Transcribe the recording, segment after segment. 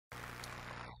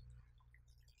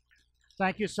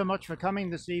Thank you so much for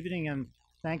coming this evening, and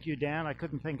thank you, Dan. I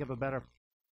couldn't think of a better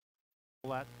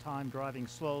that time driving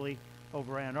slowly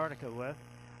over Antarctica with.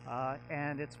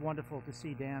 And it's wonderful to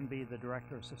see Dan be the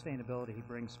Director of Sustainability. He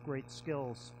brings great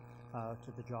skills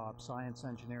to the job: science,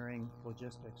 engineering,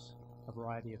 logistics, a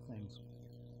variety of things.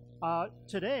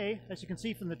 Today, as you can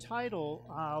see from the title,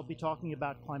 I'll be talking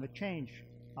about climate change.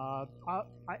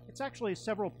 It's actually a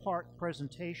several-part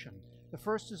presentation. The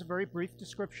first is a very brief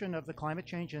description of the Climate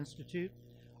Change Institute,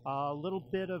 a little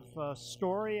bit of a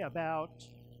story about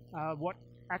what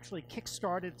actually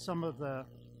kick-started some of the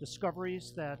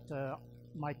discoveries that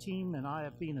my team and I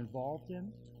have been involved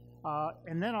in.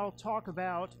 And then I'll talk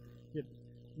about the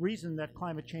reason that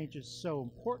climate change is so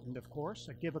important, of course.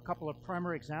 I give a couple of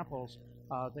primary examples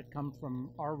that come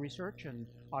from our research, and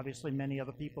obviously many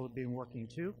other people have been working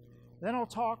too. Then I'll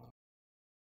talk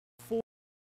four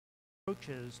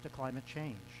approaches to climate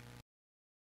change.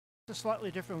 It's a slightly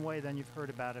different way than you've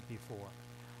heard about it before.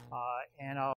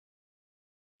 And I'll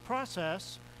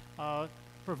process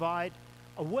provide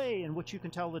a way in which you can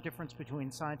tell the difference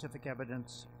between scientific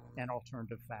evidence and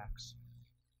alternative facts.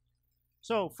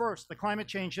 So first, the Climate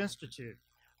Change Institute.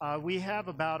 We have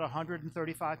about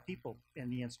 135 people in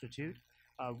the Institute.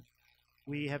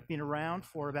 We have been around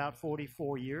for about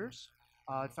 44 years.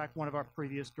 In fact, one of our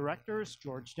previous directors,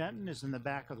 George Denton, is in the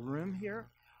back of the room here.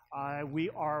 We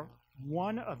are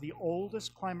one of the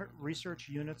oldest climate research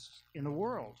units in the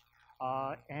world,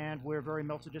 and we're very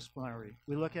multidisciplinary.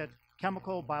 We look at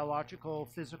chemical, biological,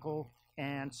 physical,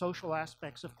 and social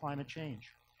aspects of climate change.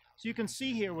 So you can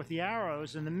see here with the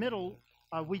arrows in the middle,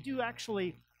 we do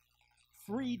actually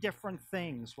three different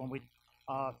things when we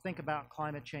think about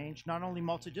climate change, not only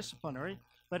multidisciplinary,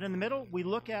 but in the middle, we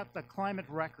look at the climate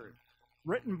record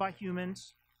written by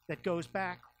humans that goes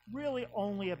back really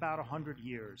only about 100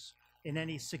 years in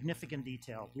any significant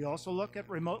detail. We also look at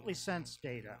remotely sensed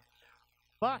data.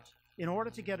 But in order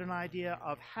to get an idea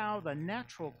of how the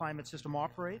natural climate system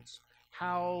operates,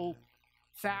 how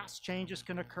fast changes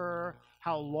can occur,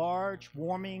 how large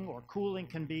warming or cooling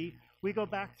can be, we go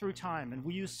back through time, and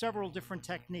we use several different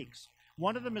techniques.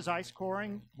 One of them is ice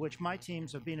coring, which my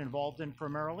teams have been involved in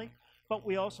primarily, but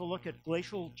we also look at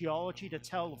glacial geology to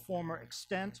tell the former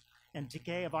extent and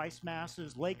decay of ice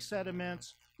masses, lake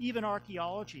sediments, even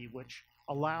archaeology, which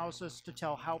allows us to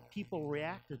tell how people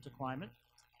reacted to climate.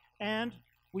 And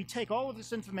we take all of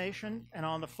this information, and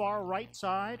on the far right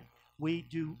side, we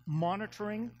do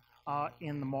monitoring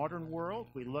in the modern world.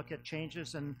 We look at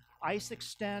changes in ice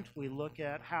extent. We look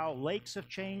at how lakes have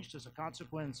changed as a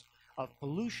consequence of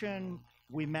pollution.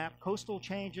 We map coastal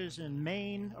changes in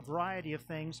Maine, a variety of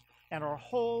things. And our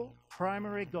whole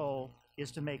primary goal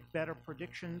is to make better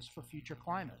predictions for future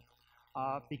climate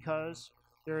because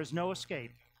there is no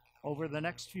escape. Over the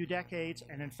next few decades,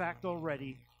 and in fact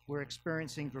already, we're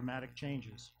experiencing dramatic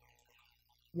changes.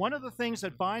 One of the things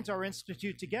that binds our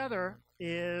institute together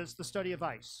is the study of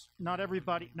ice. Not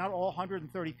all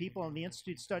 130 people in the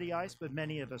institute study ice, but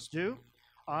many of us do.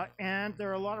 And there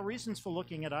are a lot of reasons for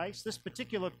looking at ice. This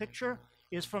particular picture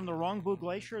is from the Rongbu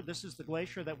Glacier. This is the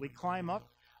glacier that we climb up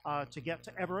to get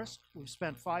to Everest. We've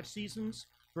spent 5 seasons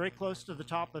very close to the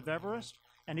top of Everest.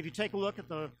 And if you take a look at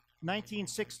the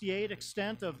 1968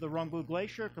 extent of the Rongbu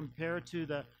Glacier compared to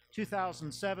the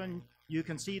 2007, you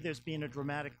can see there's been a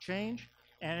dramatic change.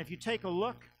 And if you take a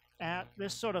look at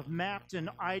this sort of mapped and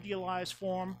idealized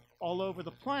form all over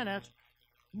the planet,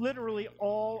 literally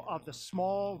all of the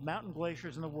small mountain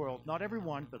glaciers in the world, not every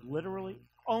one, but literally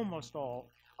almost all,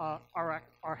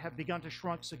 have begun to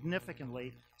shrink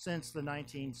significantly since the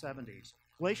 1970s.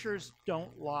 Glaciers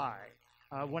don't lie.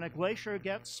 When a glacier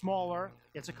gets smaller,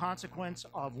 it's a consequence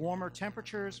of warmer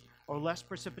temperatures or less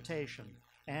precipitation.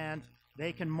 And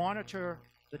they can monitor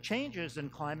the changes in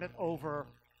climate over,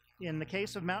 in the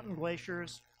case of mountain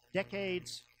glaciers,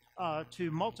 decades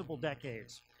to multiple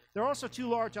decades. There are also 2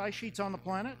 large ice sheets on the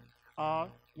planet.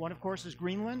 One, of course, is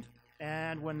Greenland.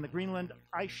 And when the Greenland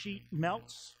ice sheet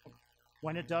melts,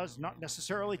 when it does, not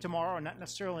necessarily tomorrow or not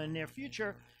necessarily in the near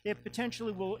future, it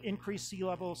potentially will increase sea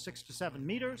level 6 to 7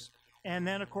 meters. And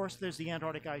then, of course, there's the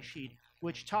Antarctic ice sheet,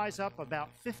 which ties up about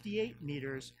 58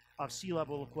 meters of sea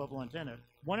level equivalent in it.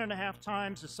 1.5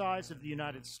 times the size of the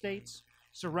United States,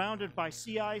 surrounded by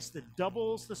sea ice that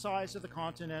doubles the size of the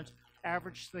continent,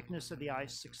 average thickness of the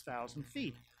ice 6,000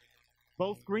 feet.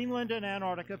 Both Greenland and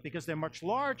Antarctica, because they're much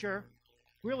larger,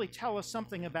 really tell us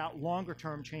something about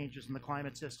longer-term changes in the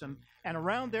climate system. And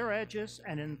around their edges,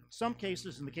 and in some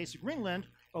cases, in the case of Greenland,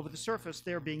 over the surface,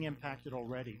 they're being impacted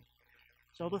already.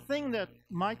 So the thing that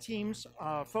my teams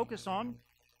focus on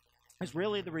is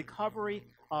really the recovery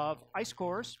of ice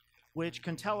cores which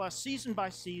can tell us season by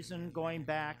season, going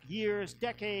back years,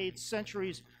 decades,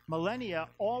 centuries, millennia,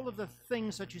 all of the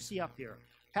things that you see up here.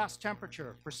 Past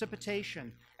temperature,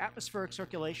 precipitation, atmospheric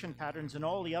circulation patterns, and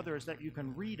all the others that you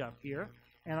can read up here.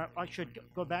 And I should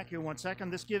go back here 1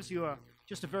 second. This gives you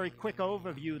just a very quick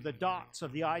overview, the dots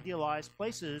of the idealized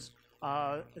places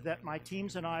that my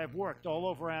teams and I have worked all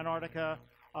over Antarctica,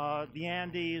 the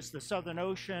Andes, the Southern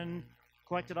Ocean,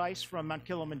 collected ice from Mount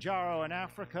Kilimanjaro in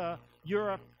Africa,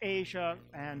 Europe, Asia,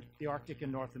 and the Arctic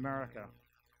in North America.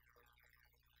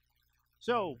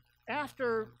 So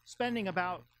after spending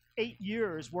about 8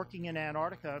 years working in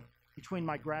Antarctica between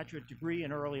my graduate degree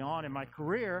and early on in my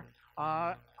career,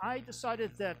 I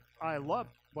decided that I loved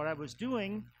what I was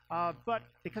doing, but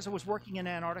because I was working in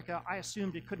Antarctica, I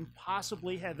assumed it couldn't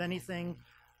possibly have anything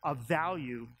of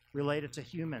value related to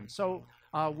humans. So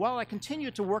while I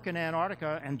continued to work in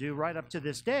Antarctica and do right up to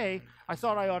this day, I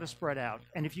thought I ought to spread out.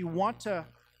 And if you want to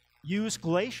use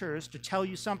glaciers to tell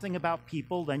you something about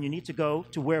people, then you need to go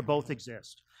to where both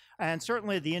exist. And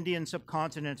certainly the Indian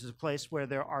subcontinent is a place where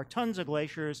there are tons of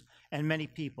glaciers and many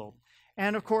people.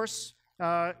 And of course,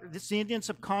 it's the Indian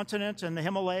subcontinent and the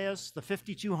Himalayas, the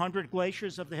 5,200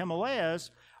 glaciers of the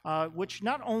Himalayas, which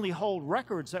not only hold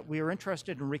records that we are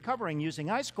interested in recovering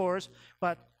using ice cores,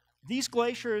 but these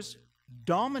glaciers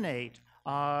dominate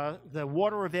the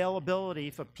water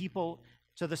availability for people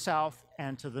to the south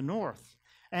and to the north.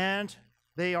 And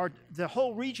the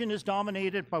whole region is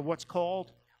dominated by what's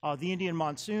called the Indian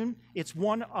monsoon. It's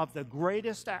one of the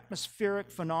greatest atmospheric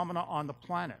phenomena on the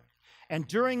planet. And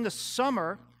during the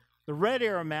summer, the red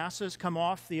air masses come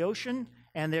off the ocean,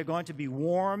 and they're going to be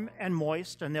warm and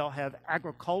moist, and they'll have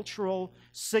agricultural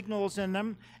signals in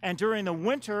them. And during the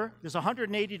winter, there's a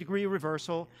 180-degree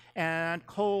reversal, and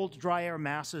cold, dry air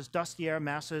masses, dusty air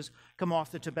masses come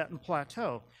off the Tibetan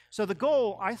Plateau. So the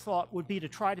goal, I thought, would be to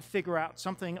try to figure out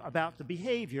something about the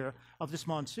behavior of this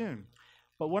monsoon.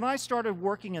 But when I started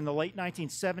working in the late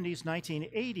 1970s,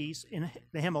 1980s in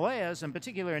the Himalayas, in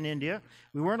particular in India,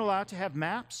 we weren't allowed to have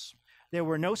maps. There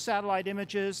were no satellite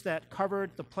images that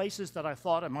covered the places that I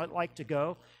thought I might like to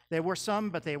go. There were some,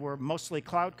 but they were mostly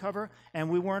cloud cover, and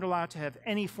we weren't allowed to have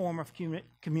any form of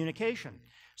communication.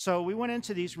 So we went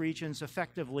into these regions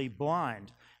effectively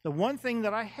blind. The one thing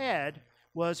that I had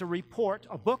was a report,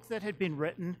 a book that had been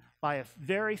written by a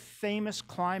very famous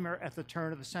climber at the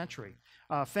turn of the century,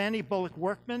 Fanny Bullock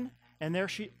Workman, and there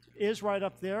she is right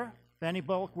up there. Fanny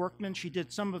Bullock Workman, she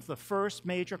did some of the first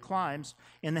major climbs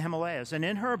in the Himalayas. And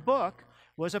in her book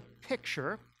was a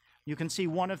picture, you can see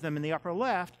one of them in the upper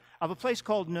left, of a place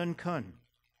called Nun Kun.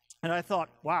 And I thought,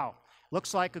 wow,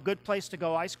 looks like a good place to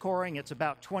go ice coring. It's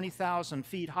about 20,000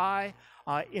 feet high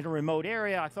in a remote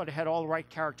area. I thought it had all the right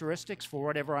characteristics for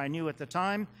whatever I knew at the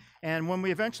time. And when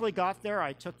we eventually got there,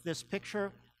 I took this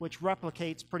picture, which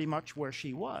replicates pretty much where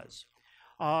she was.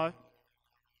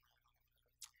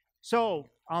 So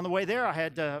on the way there, I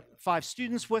had 5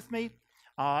 students with me,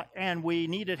 and we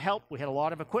needed help. We had a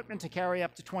lot of equipment to carry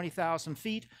up to 20,000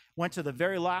 feet, went to the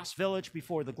very last village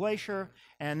before the glacier,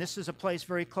 and this is a place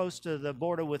very close to the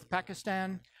border with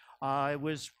Pakistan. It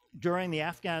was during the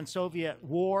Afghan-Soviet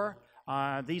War.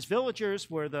 These villagers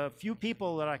were the few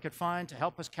people that I could find to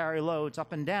help us carry loads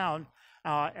up and down,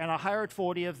 and I hired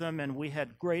 40 of them, and we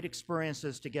had great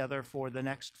experiences together for the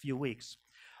next few weeks.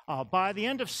 By the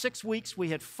end of 6 weeks, we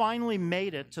had finally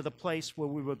made it to the place where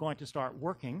we were going to start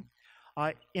working.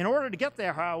 In order to get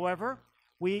there, however,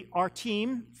 our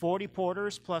team, 40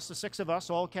 porters plus the 6 of us,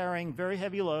 all carrying very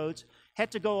heavy loads,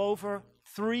 had to go over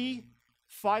 3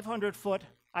 500-foot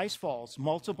ice falls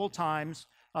multiple times,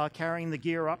 carrying the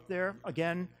gear up there.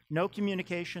 Again, no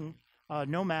communication,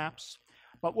 no maps.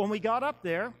 But when we got up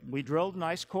there, we drilled an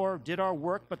ice core, did our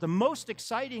work, but the most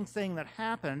exciting thing that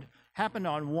happened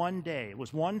on one day. It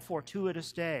was one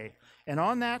fortuitous day. And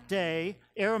on that day,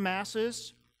 air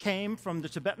masses came from the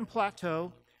Tibetan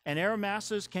Plateau, and air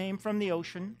masses came from the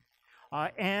ocean,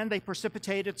 and they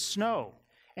precipitated snow.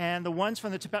 And the ones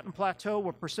from the Tibetan Plateau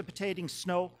were precipitating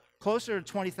snow closer to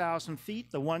 20,000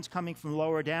 feet, the ones coming from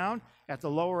lower down at the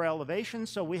lower elevation.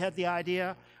 So we had the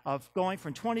idea of going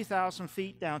from 20,000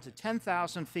 feet down to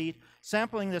 10,000 feet,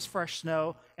 sampling this fresh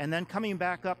snow, and then coming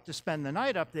back up to spend the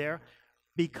night up there,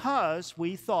 because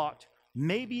we thought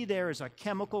maybe there is a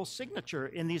chemical signature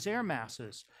in these air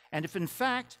masses. And if in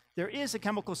fact there is a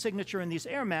chemical signature in these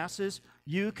air masses,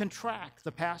 you can track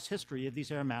the past history of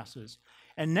these air masses.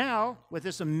 And now, with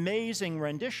this amazing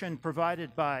rendition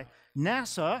provided by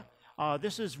NASA,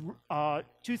 This is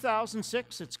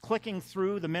 2006. It's clicking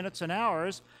through the minutes and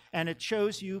hours, and it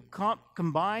shows you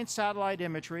combined satellite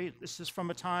imagery. This is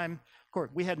from a time, of course,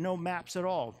 we had no maps at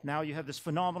all. Now you have this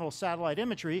phenomenal satellite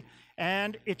imagery,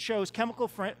 and it shows chemical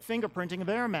fingerprinting of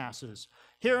air masses.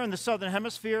 Here in the southern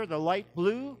hemisphere, the light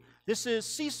blue, this is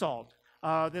sea salt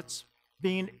that's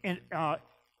being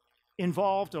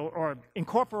involved or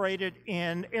incorporated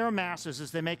in air masses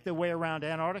as they make their way around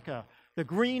Antarctica. The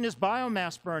green is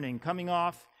biomass burning coming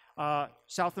off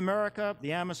South America,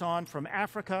 the Amazon from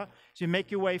Africa. So you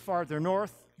make your way farther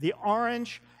north. The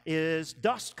orange is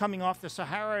dust coming off the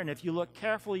Sahara, and if you look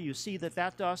carefully, you see that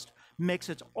that dust makes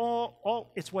its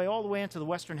way all the way into the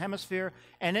Western Hemisphere.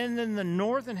 And then in the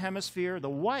Northern Hemisphere, the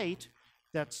white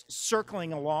that's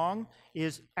circling along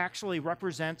actually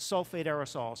represents sulfate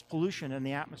aerosols, pollution in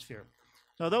the atmosphere.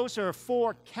 So those are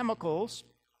 4 chemicals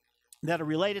that are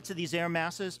related to these air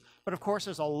masses, but of course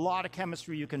there's a lot of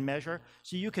chemistry you can measure.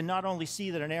 So you can not only see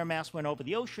that an air mass went over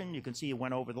the ocean, you can see it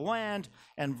went over the land,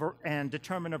 and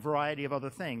determine a variety of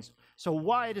other things. So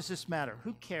why does this matter?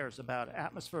 Who cares about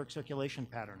atmospheric circulation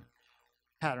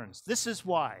patterns? This is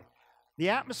why. The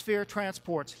atmosphere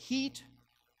transports heat,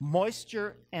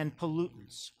 moisture, and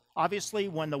pollutants. Obviously,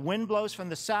 when the wind blows from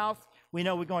the south, we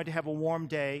know we're going to have a warm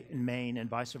day in Maine and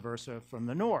vice versa from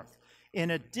the north.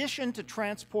 In addition to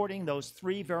transporting those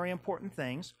 3 very important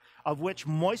things, of which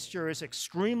moisture is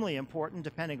extremely important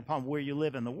depending upon where you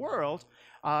live in the world,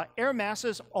 air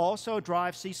masses also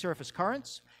drive sea surface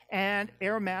currents, and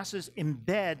air masses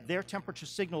embed their temperature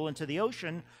signal into the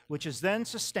ocean, which is then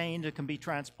sustained and can be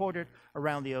transported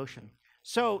around the ocean.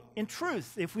 So, in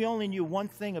truth, if we only knew one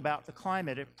thing about the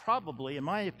climate, it probably, in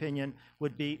my opinion,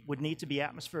 would need to be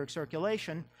atmospheric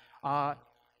circulation.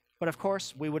 But of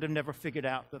course, we would have never figured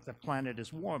out that the planet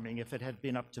is warming if it had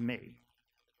been up to me.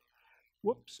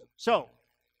 Whoops. So,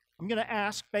 I'm going to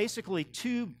ask basically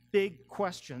 2 big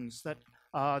questions that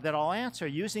I'll answer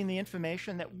using the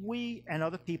information that we and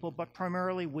other people, but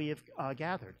primarily we have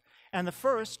gathered. And the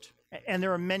first, and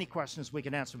there are many questions we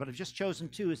can answer, but I've just chosen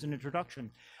 2 as an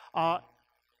introduction.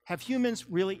 Have humans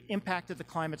really impacted the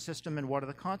climate system, and what are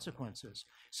the consequences?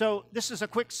 So this is a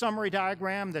quick summary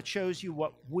diagram that shows you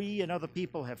what we and other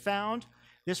people have found.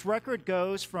 This record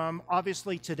goes from,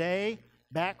 obviously today,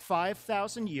 back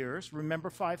 5,000 years, remember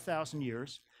 5,000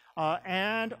 years,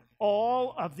 and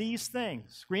all of these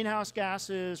things, greenhouse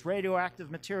gases, radioactive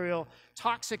material,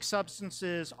 toxic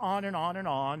substances, on and on and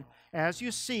on, as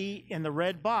you see in the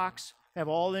red box, have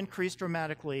all increased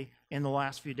dramatically in the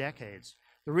last few decades.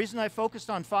 The reason I focused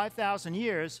on 5,000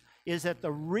 years is that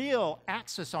the real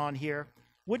axis on here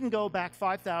wouldn't go back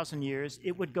 5,000 years.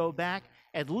 It would go back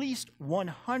at least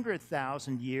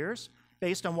 100,000 years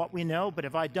based on what we know. But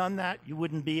if I'd done that, you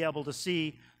wouldn't be able to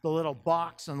see the little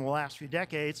box in the last few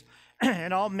decades.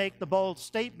 And I'll make the bold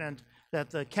statement that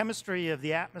the chemistry of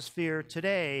the atmosphere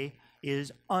today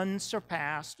is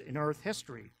unsurpassed in Earth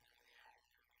history.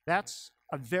 That's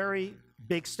a very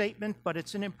big statement, but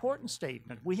it's an important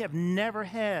statement. We have never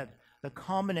had the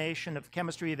combination of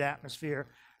chemistry of the atmosphere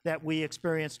that we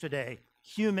experience today,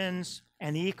 humans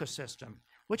and the ecosystem,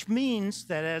 which means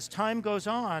that as time goes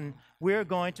on, we're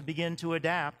going to begin to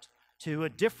adapt to a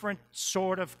different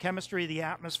sort of chemistry of the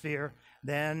atmosphere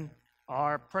than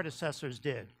our predecessors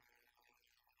did.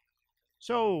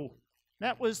 So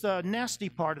that was the nasty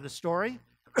part of the story,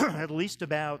 at least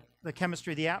about the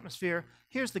chemistry of the atmosphere.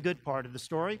 Here's the good part of the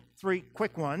story, 3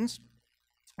 quick ones.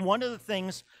 One of the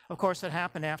things, of course, that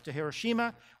happened after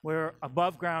Hiroshima were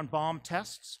above-ground bomb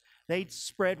tests. They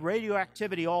spread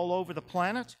radioactivity all over the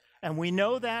planet, and we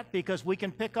know that because we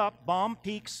can pick up bomb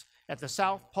peaks at the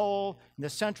South Pole, in the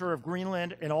center of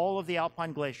Greenland, and all of the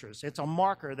alpine glaciers. It's a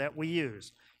marker that we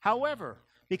use. However,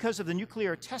 because of the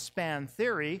nuclear test ban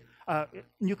theory,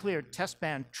 nuclear test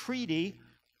ban treaty,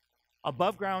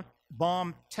 above-ground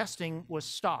bomb testing was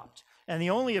stopped. And the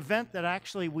only event that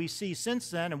actually we see since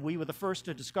then, and we were the first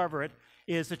to discover it,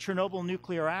 is the Chernobyl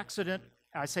nuclear accident.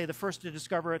 I say the first to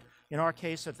discover it, in our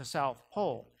case, at the South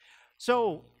Pole.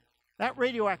 So that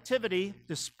radioactivity,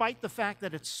 despite the fact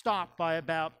that it stopped by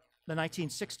about the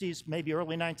 1960s, maybe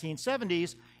early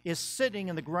 1970s, is sitting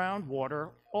in the groundwater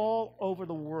all over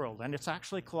the world, and it's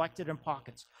actually collected in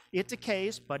pockets. It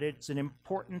decays, but it's an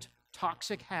important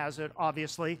toxic hazard,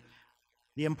 obviously.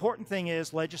 The important thing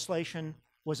is legislation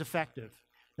was effective.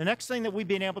 The next thing that we've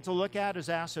been able to look at is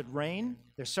acid rain.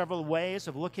 There's several ways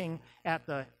of looking at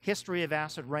the history of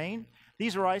acid rain.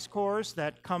 These are ice cores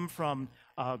that come from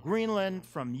Greenland,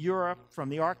 from Europe, from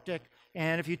the Arctic,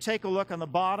 and if you take a look on the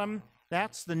bottom,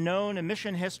 that's the known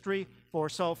emission history for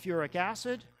sulfuric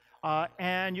acid,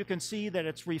 and you can see that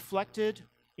it's reflected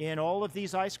in all of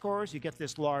these ice cores, you get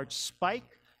this large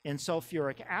spike in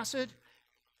sulfuric acid.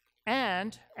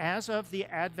 And as of the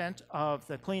advent of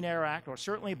the Clean Air Act, or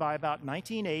certainly by about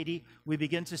 1980, we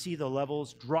begin to see the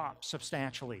levels drop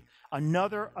substantially.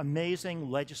 Another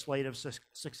amazing legislative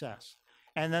success.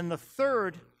 And then the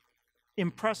third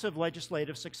impressive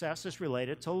legislative success is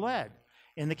related to lead.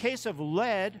 In the case of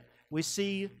lead, we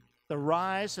see the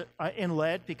rise in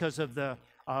lead because of the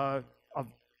of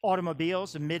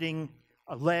automobiles emitting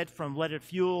lead from leaded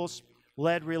fuels,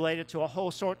 lead related to a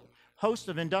whole host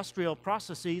of industrial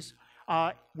processes.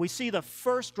 We see the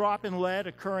first drop in lead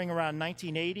occurring around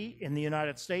 1980 in the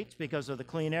United States because of the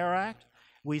Clean Air Act.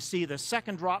 We see the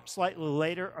second drop slightly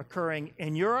later occurring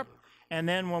in Europe. And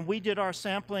then when we did our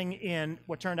sampling in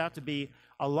what turned out to be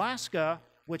Alaska,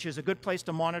 which is a good place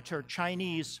to monitor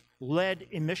Chinese lead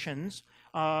emissions,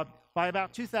 by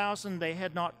about 2000, they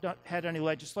had not had any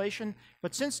legislation,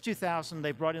 but since 2000,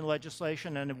 they brought in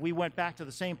legislation, and if we went back to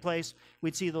the same place,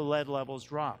 we'd see the lead levels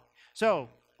drop. So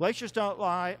glaciers don't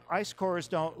lie, ice cores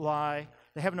don't lie,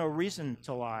 they have no reason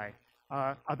to lie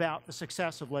about the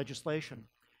success of legislation.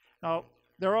 Now,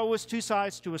 there are always two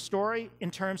sides to a story in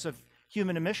terms of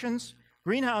human emissions.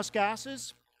 Greenhouse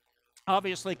gases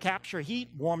obviously capture heat,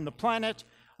 warm the planet.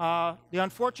 The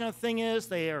unfortunate thing is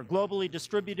they are globally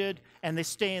distributed and they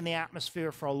stay in the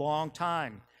atmosphere for a long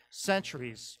time,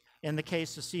 centuries in the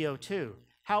case of CO2.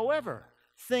 However,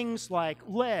 things like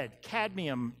lead,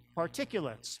 cadmium,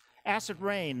 particulates, acid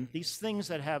rain, these things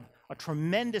that have a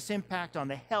tremendous impact on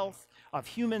the health of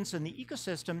humans and the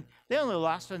ecosystem, they only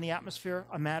last in the atmosphere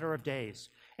a matter of days.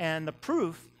 And the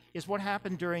proof is what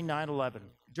happened during 9/11.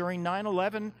 During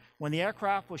 9/11, when the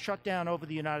aircraft was shut down over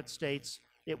the United States,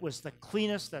 it was the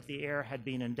cleanest that the air had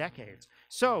been in decades.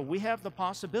 So we have the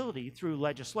possibility through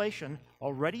legislation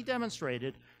already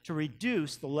demonstrated to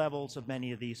reduce the levels of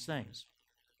many of these things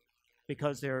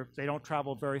because they don't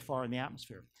travel very far in the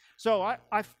atmosphere. So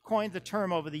I've coined the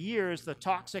term over the years, the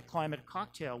toxic climate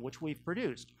cocktail, which we've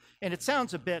produced. And it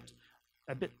sounds a bit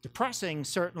depressing,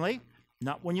 certainly,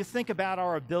 not when you think about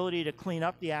our ability to clean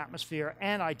up the atmosphere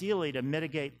and ideally to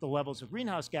mitigate the levels of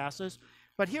greenhouse gases.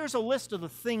 But here's a list of the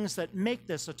things that make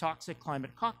this a toxic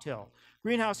climate cocktail.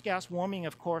 Greenhouse gas warming,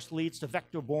 of course, leads to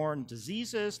vector-borne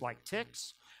diseases like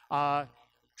ticks,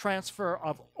 transfer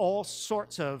of all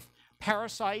sorts of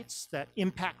parasites that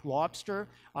impact lobster.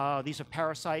 These are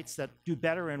parasites that do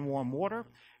better in warm water.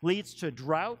 Leads to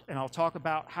drought, and I'll talk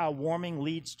about how warming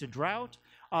leads to drought.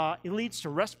 It leads to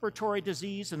respiratory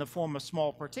disease in the form of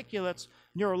small particulates,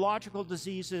 neurological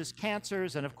diseases,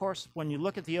 cancers, and of course, when you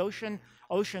look at the ocean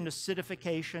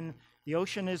acidification, the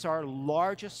ocean is our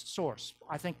largest source.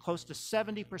 I think close to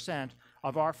 70%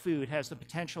 of our food has the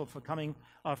potential for coming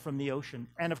from the ocean.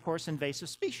 And of course, invasive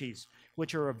species,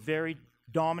 which are a very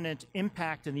dominant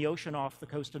impact in the ocean off the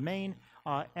coast of Maine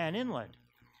and inland.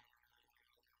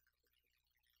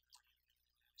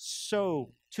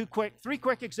 So three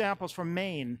quick examples from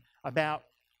Maine about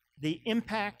the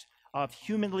impact of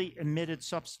humanly emitted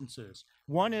substances.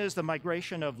 One is the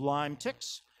migration of Lyme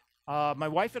ticks. My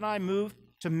wife and I moved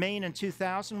to Maine in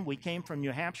 2000. We came from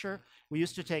New Hampshire. We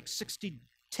used to take 60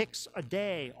 ticks a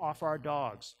day off our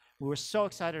dogs. We were so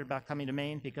excited about coming to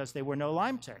Maine because there were no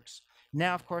Lyme ticks.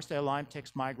 Now, of course, there are Lyme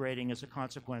ticks migrating as a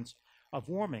consequence of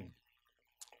warming.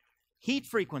 Heat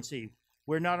frequency.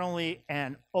 We're not only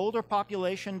an older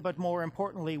population, but more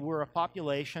importantly, we're a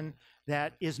population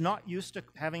that is not used to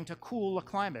having to cool a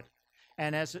climate.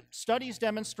 And as studies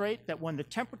demonstrate that when the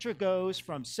temperature goes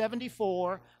from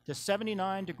 74 to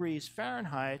 79 degrees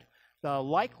Fahrenheit, the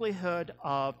likelihood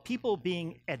of people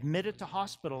being admitted to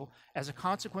hospital as a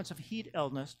consequence of heat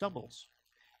illness doubles.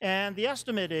 And the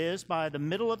estimate is by the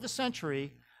middle of the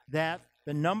century that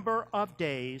the number of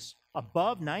days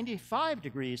above 95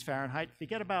 degrees Fahrenheit,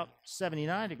 forget about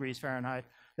 79 degrees Fahrenheit,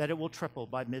 that it will triple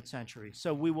by mid-century.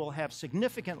 So we will have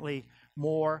significantly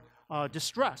more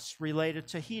distress related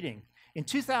to heating. In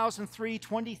 2003,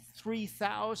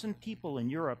 23,000 people in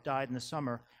Europe died in the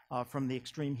summer from the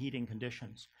extreme heating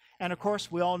conditions. And of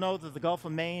course, we all know that the Gulf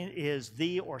of Maine is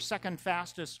the or second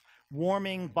fastest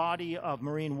warming body of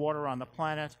marine water on the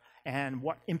planet and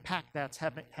what impact that's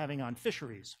having on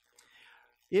fisheries.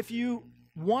 If you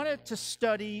wanted to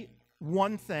study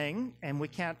one thing, and we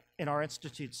can't in our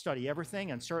institute study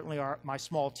everything, and certainly my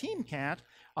small team can't,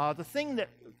 the thing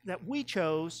that we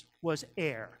chose was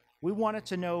air. We wanted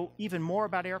to know even more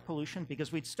about air pollution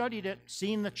because we'd studied it,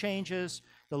 seen the changes,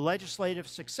 the legislative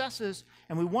successes,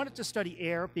 and we wanted to study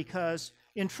air because,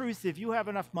 in truth, if you have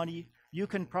enough money, you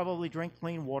can probably drink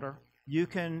clean water, you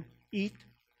can eat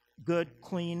good,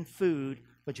 clean food,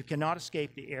 but you cannot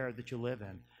escape the air that you live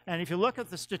in. And if you look at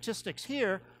the statistics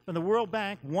here, from the World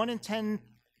Bank, 1 in 10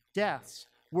 deaths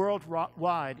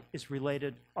worldwide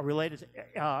are related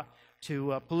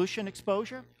to pollution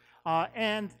exposure,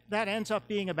 and that ends up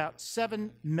being about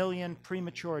 7 million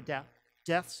premature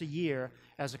deaths a year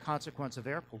as a consequence of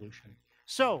air pollution.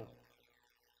 So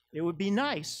it would be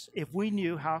nice if we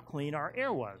knew how clean our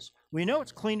air was. We know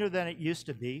it's cleaner than it used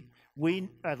to be. We,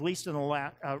 at least in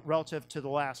the relative to the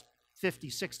last 50,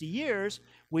 60 years,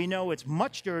 we know it's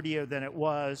much dirtier than it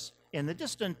was in the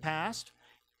distant past.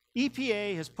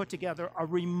 EPA has put together a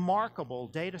remarkable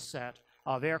data set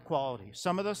of air quality.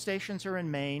 Some of those stations are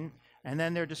in Maine, and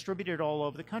then they're distributed all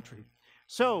over the country.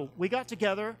 So we got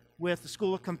together with the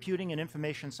School of Computing and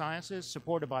Information Sciences,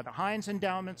 supported by the Heinz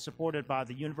Endowment, supported by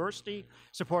the university,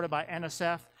 supported by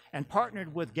NSF, and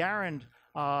partnered with Garand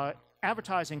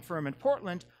advertising firm in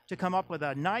Portland to come up with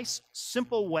a nice,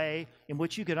 simple way in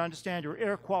which you could understand your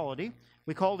air quality.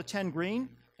 We called it 10 Green,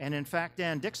 and in fact,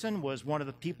 Dan Dixon was one of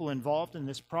the people involved in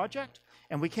this project.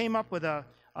 And we came up with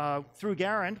through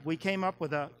Garand, we came up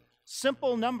with a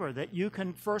simple number that you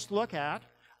can first look at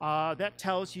that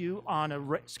tells you on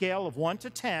a scale of 1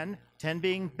 to 10, 10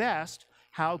 being best,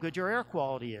 how good your air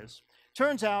quality is.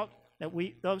 Turns out that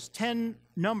those 10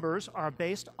 numbers are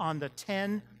based on the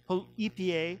 10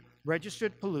 EPA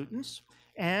registered pollutants,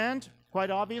 and quite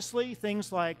obviously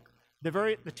things like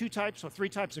the 2 types or 3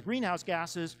 types of greenhouse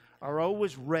gases are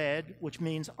always red, which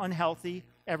means unhealthy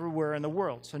everywhere in the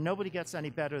world. So nobody gets any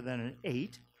better than an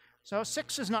 8. So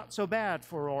 6 is not so bad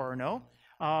for Orono,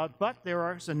 but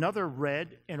there is another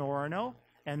red in Orono,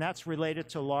 and that's related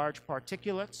to large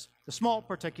particulates. The small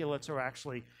particulates are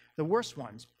actually the worst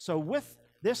ones. So with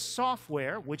this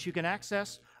software, which you can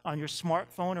access on your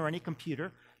smartphone or any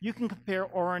computer, you can compare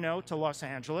Orono to Los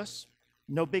Angeles.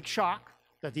 No big shock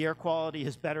that the air quality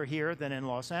is better here than in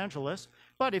Los Angeles.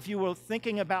 But if you were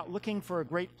thinking about looking for a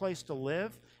great place to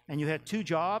live and you had 2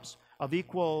 jobs of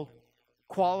equal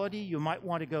quality, you might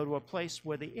want to go to a place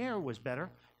where the air was better,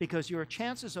 because your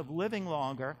chances of living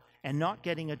longer and not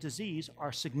getting a disease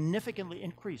are significantly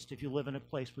increased if you live in a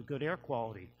place with good air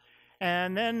quality.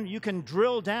 And then you can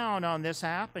drill down on this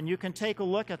app and you can take a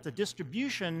look at the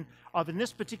distribution of, in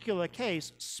this particular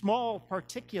case, small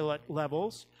particulate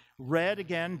levels, red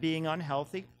again being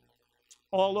unhealthy,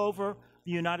 all over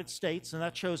the United States, and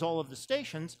that shows all of the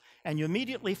stations, and you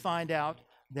immediately find out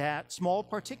that small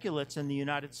particulates in the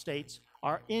United States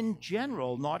are in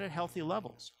general not at healthy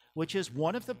levels, which is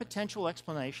one of the potential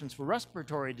explanations for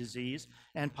respiratory disease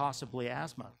and possibly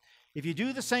asthma. If you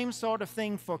do the same sort of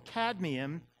thing for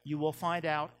cadmium, you will find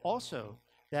out also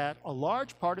that a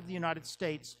large part of the United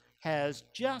States has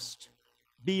just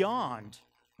beyond,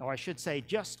 or I should say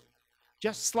just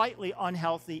slightly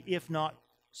unhealthy, if not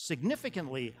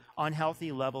significantly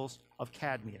unhealthy levels of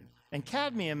cadmium. And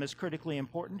cadmium is critically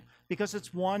important because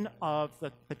it's one of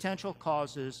the potential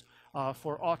causes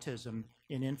for autism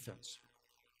in infants.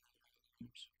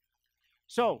 Oops.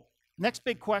 So, next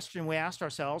big question we asked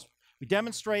ourselves, we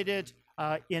demonstrated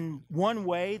in one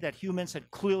way that humans had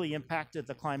clearly impacted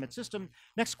the climate system.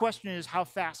 Next question is, how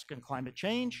fast can climate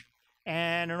change?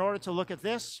 And in order to look at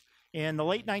this, in the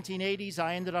late 1980s,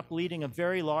 I ended up leading a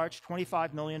very large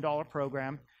 $25 million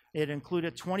program. It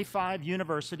included 25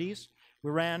 universities. We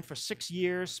ran for 6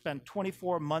 years, spent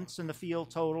 24 months in the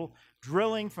field total,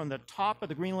 drilling from the top of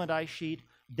the Greenland ice sheet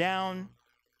down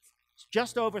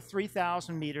just over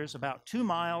 3,000 meters, about 2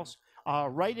 miles,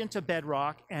 right into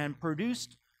bedrock, and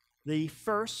produced the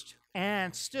first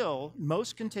and still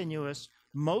most continuous,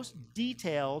 most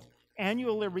detailed,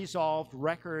 annually resolved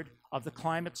record of the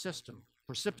climate system.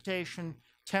 Precipitation,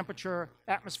 temperature,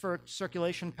 atmospheric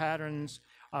circulation patterns,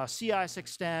 sea ice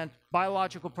extent,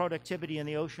 biological productivity in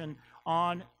the ocean,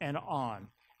 on and on.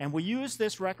 And we used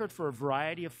this record for a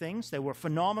variety of things. There were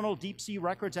phenomenal deep sea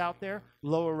records out there,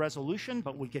 lower resolution,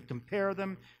 but we could compare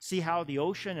them, see how the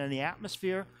ocean and the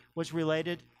atmosphere was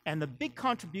related. And the big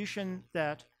contribution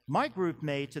that my group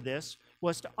made to this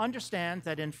was to understand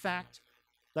that, in fact,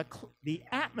 the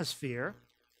atmosphere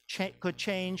could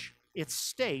change its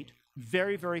state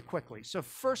very, very quickly. So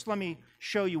first, let me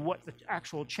show you what the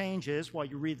actual change is while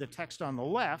you read the text on the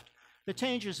left. The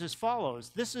change is as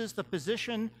follows. This is the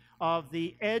position of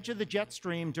the edge of the jet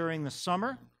stream during the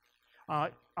summer.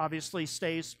 Obviously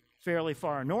stays fairly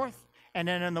far north. And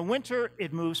then in the winter,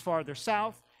 it moves farther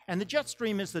south. And the jet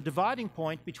stream is the dividing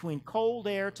point between cold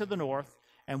air to the north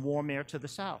and warm air to the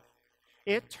south.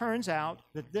 It turns out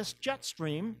that this jet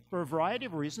stream, for a variety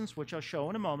of reasons, which I'll show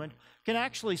in a moment, can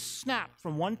actually snap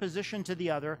from one position to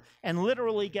the other and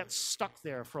literally get stuck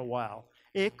there for a while.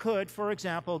 It could, for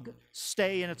example,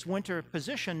 stay in its winter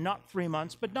position not 3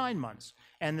 months, but 9 months,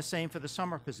 and the same for the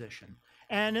summer position.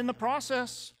 And in the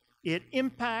process, It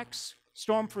impacts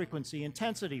storm frequency,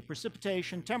 intensity,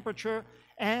 precipitation, temperature,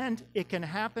 and it can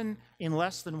happen in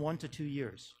less than 1 to 2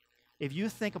 years. If you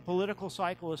think a political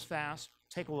cycle is fast,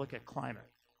 take a look at climate.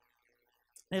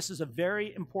 This is a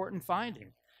very important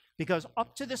finding because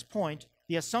up to this point,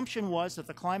 the assumption was that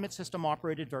the climate system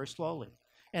operated very slowly.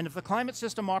 And if the climate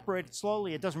system operated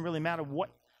slowly, it doesn't really matter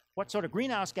what sort of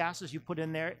greenhouse gases you put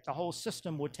in there, the whole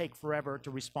system would take forever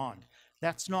to respond.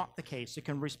 That's not the case. It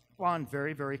can respond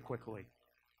very, very quickly.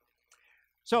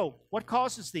 So what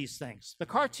causes these things? The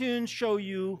cartoons show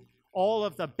you all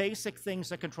of the basic things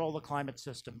that control the climate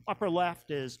system. Upper left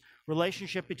is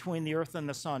relationship between the Earth and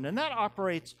the Sun, and that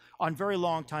operates on very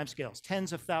long timescales,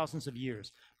 tens of thousands of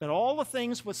years. But all the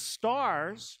things with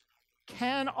stars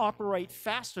can operate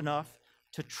fast enough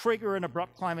to trigger an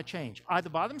abrupt climate change, either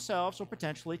by themselves or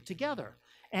potentially together.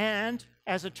 And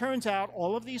as it turns out,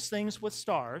 all of these things with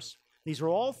stars, these are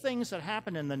all things that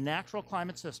happen in the natural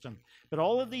climate system, but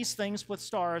all of these things with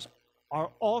stars are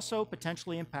also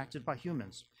potentially impacted by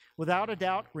humans. Without a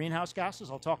doubt, greenhouse gases,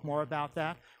 I'll talk more about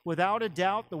that. Without a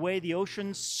doubt, the way the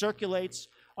ocean circulates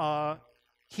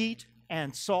heat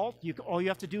and salt, all you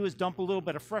have to do is dump a little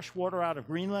bit of fresh water out of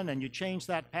Greenland and you change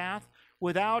that path.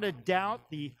 Without a doubt,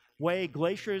 the way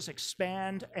glaciers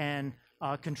expand and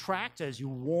contract as you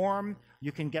warm,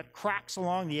 you can get cracks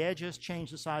along the edges, change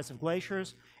the size of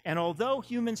glaciers. And although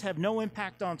humans have no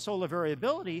impact on solar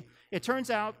variability, it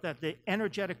turns out that the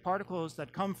energetic particles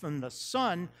that come from the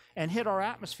sun and hit our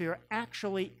atmosphere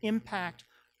actually impact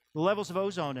the levels of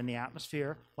ozone in the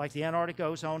atmosphere, like the Antarctic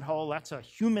ozone hole. That's a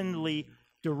humanly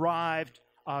derived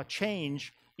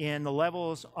change in the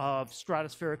levels of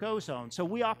stratospheric ozone. So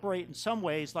we operate in some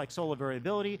ways like solar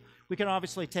variability. We can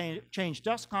obviously change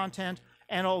dust content,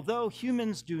 and although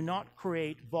humans do not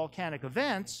create volcanic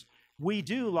events, we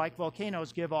do, like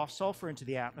volcanoes, give off sulfur into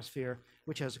the atmosphere,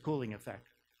 which has a cooling effect.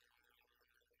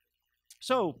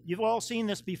 So you've all seen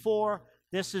this before.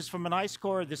 This is from an ice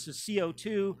core. This is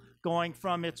CO2 going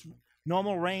from its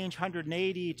normal range,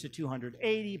 180 to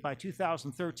 280. By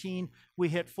 2013, we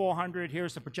hit 400.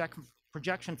 Here's the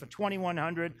projection for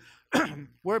 2100.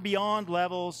 We're beyond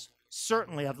levels,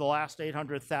 certainly, of the last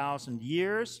 800,000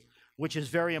 years, which is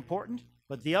very important.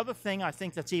 But the other thing I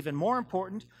think that's even more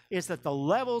important is that the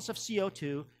levels of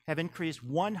CO2 have increased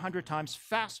 100 times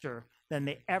faster than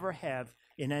they ever have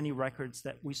in any records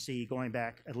that we see going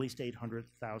back at least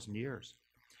 800,000 years.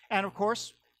 And of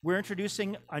course, we're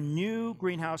introducing a new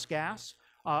greenhouse gas.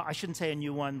 I shouldn't say a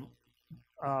new one.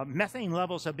 Methane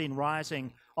levels have been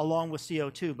rising along with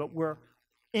CO2, but we're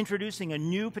introducing a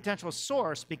new potential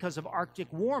source because of Arctic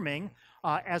warming.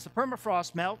 As the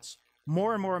permafrost melts,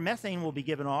 more and more methane will be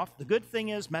given off. The good thing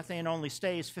is methane only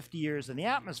stays 50 years in the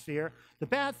atmosphere. The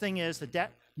bad thing is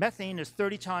that methane is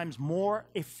 30 times more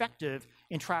effective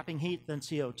in trapping heat than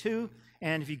CO2.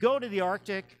 And if you go to the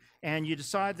Arctic and you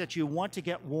decide that you want to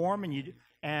get warm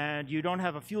and you don't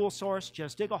have a fuel source,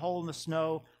 just dig a hole in the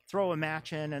snow, throw a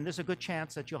match in, and there's a good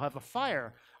chance that you'll have a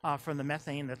fire from the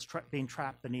methane that's being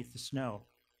trapped beneath the snow.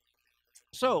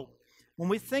 So when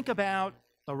we think about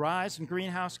the rise in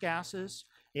greenhouse gases,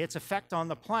 its effect on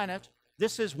the planet,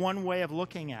 this is one way of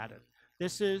looking at it.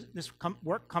 This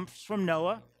work comes from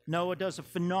NOAA. NOAA does a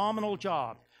phenomenal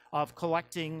job of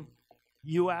collecting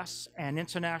US and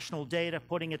international data,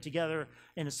 putting it together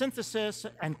in a synthesis,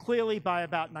 and clearly by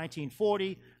about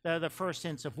 1940, the first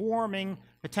hints of warming.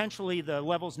 Potentially the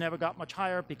levels never got much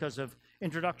higher because of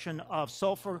introduction of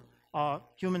sulfur,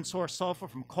 human source sulfur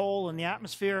from coal in the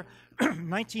atmosphere.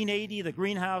 1980, the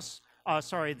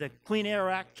Clean Air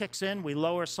Act kicks in. We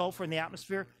lower sulfur in the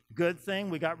atmosphere. Good thing,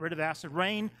 we got rid of acid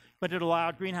rain, but it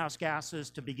allowed greenhouse gases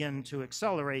to begin to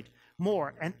accelerate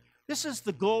more. And this is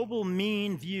the global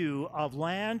mean view of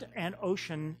land and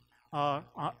ocean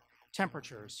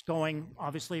temperatures going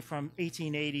obviously from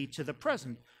 1880 to the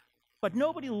present. But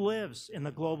nobody lives in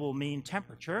the global mean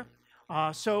temperature.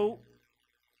 So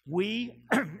we,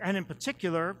 and in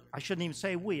particular, I shouldn't even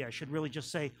say we, I should really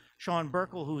just say Sean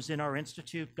Burkle, who's in our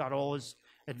institute, got all his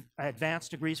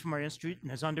advanced degrees from our institute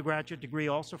and his undergraduate degree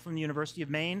also from the University of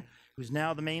Maine, who's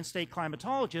now the Maine state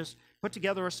climatologist, put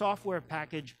together a software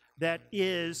package that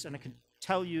is, and I can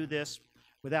tell you this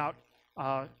without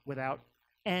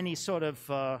any sort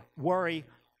of worry,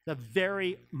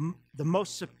 the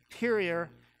most superior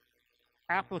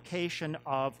application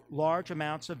of large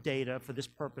amounts of data for this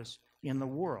purpose in the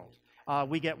world.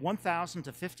 We get 1,000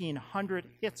 to 1,500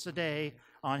 hits a day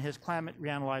on his climate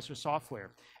reanalyzer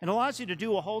software. And it allows you to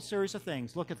do a whole series of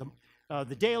things. Look at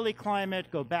the daily climate,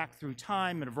 go back through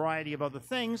time, and a variety of other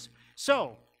things.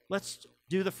 So let's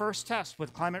do the first test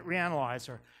with climate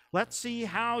reanalyzer. Let's see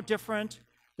how different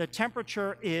the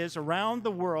temperature is around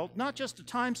the world, not just a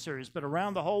time series, but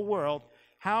around the whole world.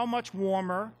 How much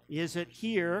warmer is it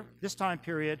here, this time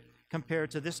period,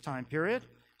 compared to this time period?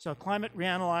 So Climate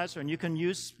Reanalyzer, and you can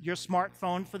use your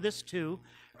smartphone for this too.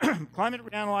 Climate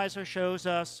Reanalyzer shows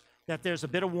us that there's a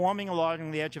bit of warming along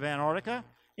the edge of Antarctica.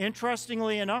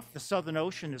 Interestingly enough, the Southern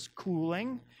Ocean is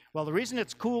cooling. Well, the reason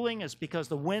it's cooling is because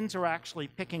the winds are actually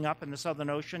picking up in the Southern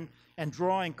Ocean and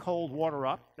drawing cold water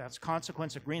up. That's a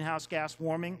consequence of greenhouse gas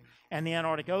warming and the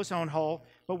Antarctic ozone hole.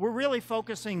 But we're really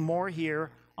focusing more here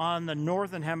on the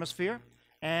Northern Hemisphere.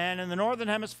 And in the Northern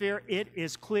Hemisphere, it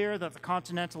is clear that the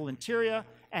continental interior,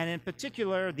 and in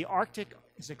particular, the Arctic,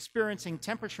 is experiencing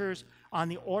temperatures on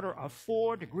the order of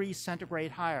 4 degrees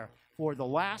centigrade higher for the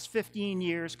last 15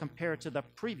 years compared to the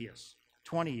previous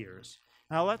 20 years.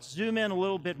 Now let's zoom in a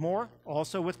little bit more,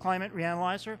 also with Climate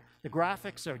Reanalyzer. The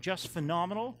graphics are just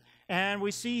phenomenal. And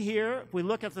we see here, if we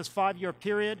look at this 5-year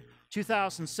period,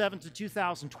 2007 to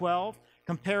 2012,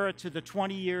 compare it to the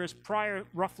 20 years prior,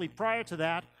 roughly prior to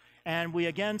that, and we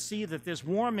again see that this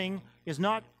warming is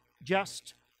not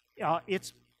just,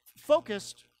 it's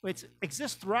focused, it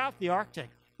exists throughout the Arctic,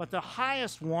 but the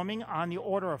highest warming on the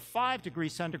order of 5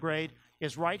 degrees centigrade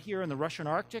is right here in the Russian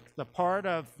Arctic, the part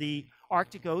of the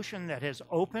Arctic Ocean that has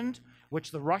opened,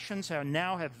 which the Russians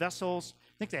now have vessels.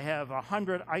 I think they have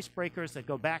 100 icebreakers that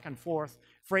go back and forth,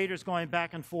 freighters going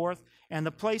back and forth, and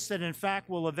the place that in fact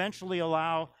will eventually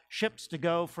allow ships to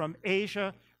go from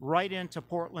Asia right into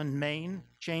Portland, Maine,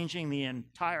 changing the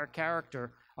entire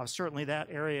character of certainly that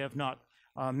area, if not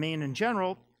Maine in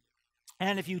general.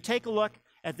 And if you take a look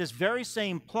at this very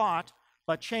same plot,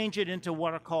 but change it into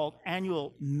what are called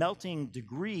annual melting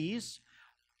degrees,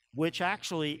 which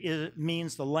actually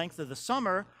means the length of the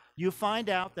summer, you find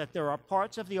out that there are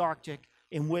parts of the Arctic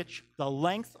in which the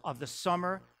length of the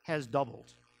summer has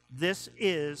doubled. This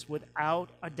is, without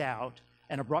a doubt,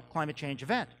 an abrupt climate change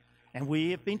event. And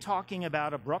we have been talking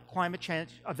about abrupt climate change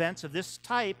events of this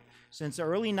type since the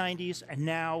early 90s, and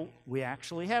now we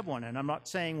actually have one. And I'm not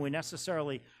saying we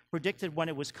necessarily predicted when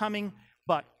it was coming,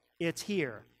 but it's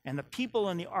here. And the people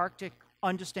in the Arctic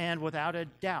understand without a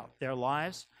doubt their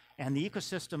lives, and the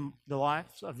ecosystem, the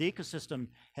life of the ecosystem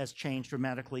has changed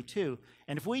dramatically too.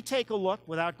 And if we take a look,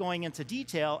 without going into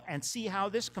detail, and see how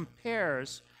this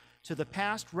compares to the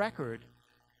past record,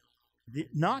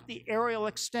 not the aerial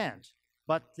extent,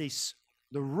 but the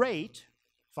rate,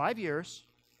 5 years,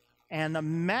 and the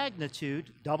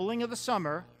magnitude, doubling of the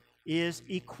summer, is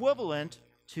equivalent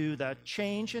to the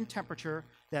change in temperature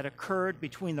that occurred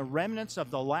between the remnants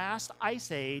of the last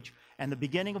ice age and the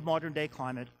beginning of modern day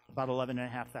climate about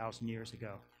 11,500 years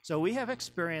ago. So we have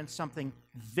experienced something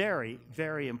very,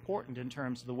 very important in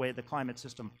terms of the way the climate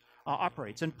system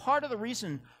operates. And part of the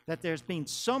reason that there's been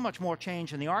so much more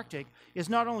change in the Arctic is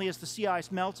not only has the sea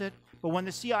ice melted, but when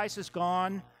the sea ice is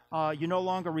gone, you no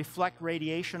longer reflect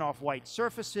radiation off white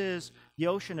surfaces, the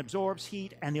ocean absorbs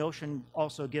heat, and the ocean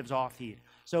also gives off heat.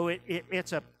 So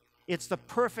it's the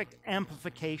perfect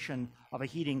amplification of a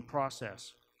heating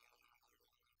process.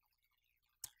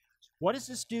 What does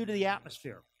this do to the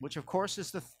atmosphere? Which, of course,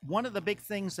 is one of the big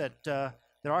things that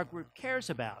our group cares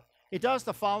about. It does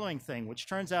the following thing, which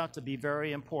turns out to be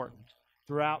very important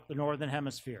throughout the Northern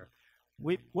Hemisphere.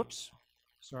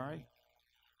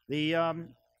 The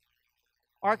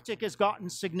Arctic has gotten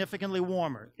significantly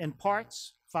warmer, in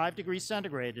parts 5 degrees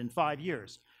centigrade in 5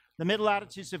 years. The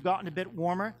mid-latitudes have gotten a bit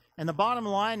warmer, and the bottom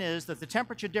line is that the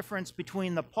temperature difference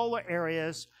between the polar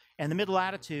areas and the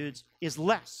mid-latitudes is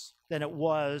less than it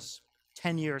was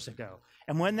 10 years ago.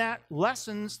 And when that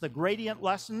lessens, the gradient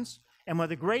lessens, and when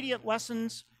the gradient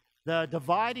lessens, the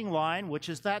dividing line, which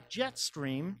is that jet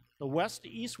stream, the west to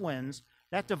east winds,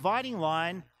 that dividing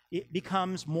line, it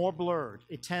becomes more blurred.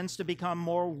 It tends to become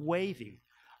more wavy.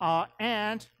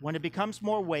 And when it becomes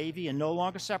more wavy and no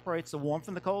longer separates the warm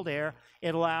from the cold air,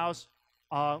 it allows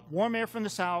warm air from the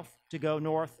south to go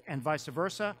north and vice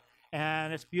versa.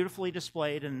 And it's beautifully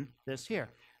displayed in this here.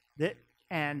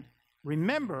 And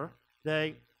remember,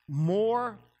 the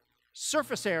more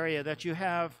surface area that you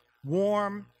have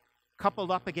warm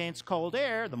coupled up against cold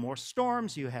air, the more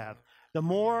storms you have. The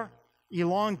more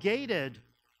elongated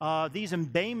these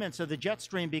embayments of the jet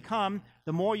stream become,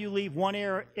 the more you leave one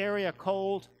area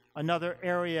cold, another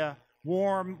area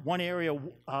warm, one area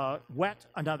wet,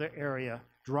 another area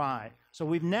dry. So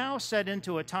we've now set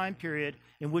into a time period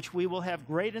in which we will have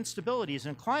great instabilities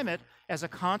in climate as a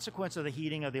consequence of the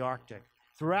heating of the Arctic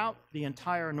throughout the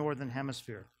entire Northern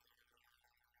Hemisphere.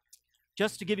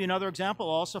 Just to give you another example,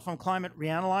 also from Climate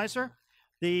Reanalyzer,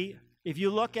 if you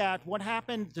look at what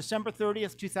happened December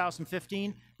 30th,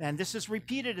 2015, and this has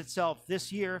repeated itself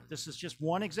this year, this is just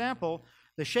one example,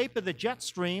 The shape of the jet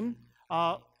stream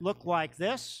looked like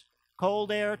this.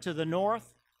 Cold air to the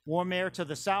north, warm air to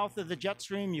the south of the jet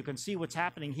stream. You can see what's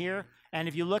happening here. And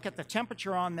if you look at the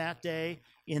temperature on that day,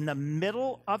 in the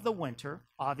middle of the winter,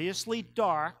 obviously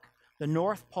dark, the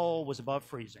North Pole was above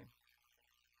freezing.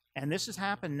 And this has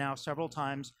happened now several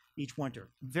times each winter.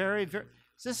 So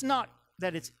this is not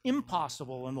that it's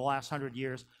impossible in the last 100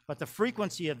 years, but the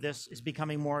frequency of this is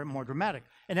becoming more and more dramatic.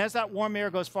 And as that warm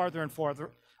air goes farther and farther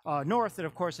north, then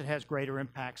of course it has greater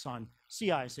impacts on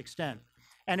sea ice extent.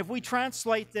 And if we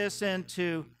translate this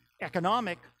into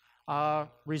economic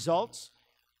results,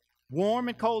 warm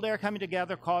and cold air coming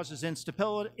together causes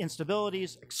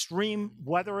instabilities, extreme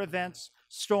weather events,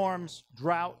 storms,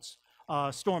 droughts,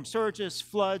 storm surges,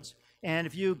 floods. And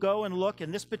if you go and look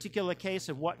in this particular case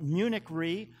of what Munich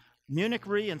Re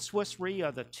and Swiss Re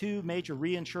are the two major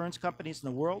reinsurance companies in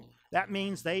the world. That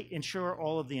means they insure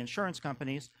all of the insurance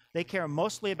companies. They care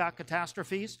mostly about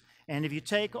catastrophes. And if you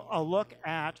take a look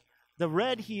at the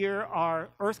red here are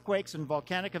earthquakes and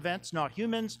volcanic events, not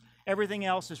humans. Everything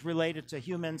else is related to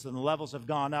humans, and the levels have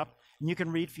gone up. And you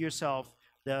can read for yourself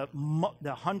the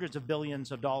hundreds of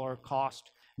billions of dollar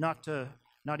cost, not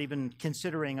even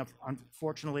considering,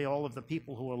 unfortunately, all of the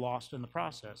people who were lost in the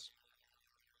process.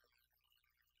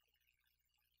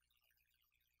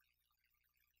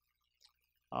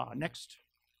 Next.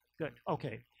 Good.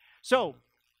 Okay. So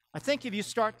I think if you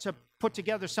start to put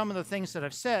together some of the things that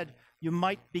I've said, you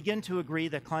might begin to agree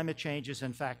that climate change is,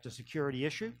 in fact, a security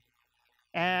issue.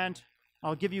 And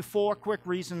I'll give you 4 quick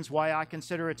reasons why I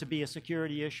consider it to be a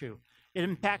security issue. It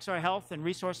impacts our health and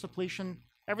resource depletion,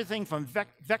 everything from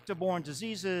vector-borne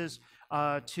diseases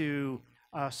to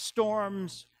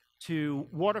storms to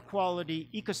water quality,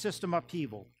 ecosystem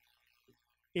upheaval.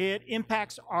 It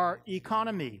impacts our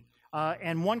economy.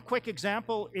 And one quick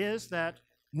example is that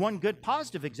one good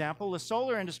positive example, the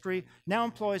solar industry now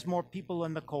employs more people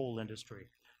than the coal industry.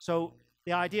 So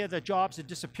the idea that jobs are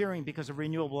disappearing because of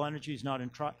renewable energy is not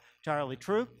entirely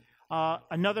true.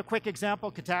 Another quick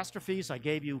example, catastrophes. I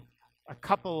gave you a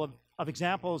couple of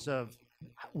examples of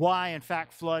why, in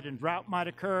fact, flood and drought might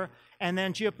occur. And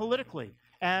then geopolitically,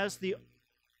 as the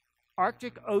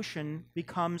Arctic Ocean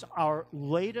becomes our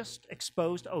latest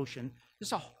exposed ocean,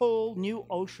 there's a whole new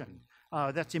ocean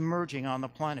that's emerging on the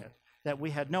planet that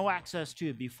we had no access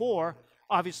to before.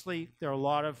 Obviously, there are a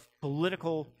lot of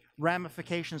political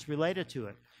ramifications related to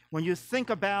it. When you think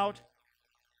about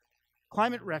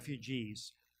climate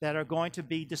refugees that are going to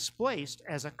be displaced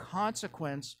as a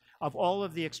consequence of all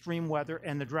of the extreme weather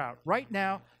and the drought. Right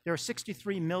now, there are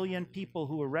 63 million people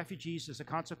who are refugees as a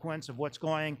consequence of what's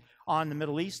going on in the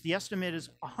Middle East. The estimate is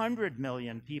 100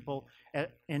 million people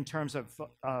in terms of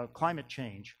climate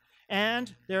change.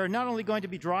 And there are not only going to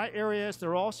be dry areas, there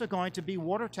are also going to be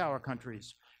water tower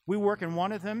countries. We work in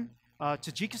one of them,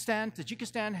 Tajikistan.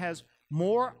 Tajikistan has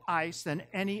more ice than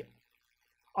any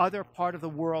other part of the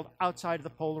world outside of the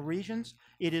polar regions.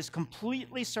 It is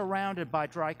completely surrounded by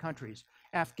dry countries.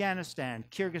 Afghanistan,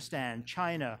 Kyrgyzstan,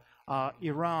 China,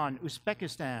 Iran,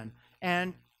 Uzbekistan.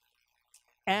 And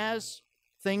as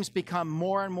things become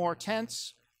more and more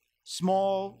tense,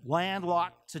 small,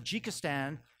 landlocked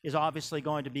Tajikistan is obviously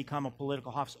going to become a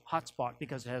political hotspot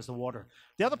because it has the water.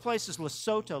 The other place is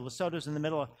Lesotho. Lesotho is in the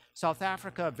middle of South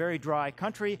Africa, a very dry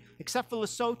country, except for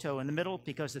Lesotho in the middle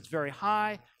because it's very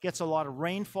high, gets a lot of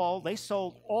rainfall. They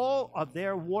sold all of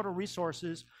their water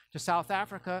resources to South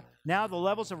Africa. Now the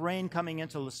levels of rain coming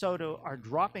into Lesotho are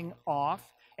dropping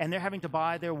off, and they're having to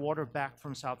buy their water back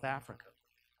from South Africa.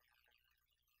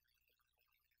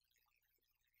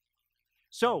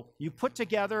 So you put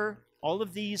together all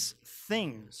of these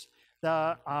things,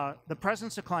 the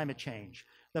presence of climate change,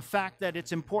 the fact that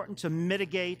it's important to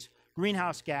mitigate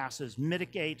greenhouse gases,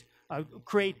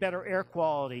 create better air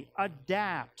quality,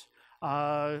 adapt,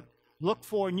 look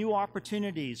for new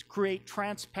opportunities, create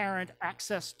transparent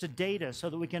access to data so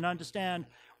that we can understand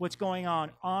what's going on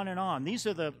and on. These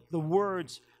are the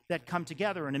words that come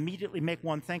together and immediately make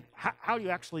one think, how do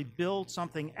you actually build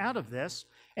something out of this?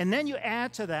 And then you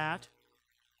add to that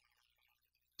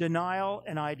denial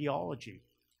and ideology.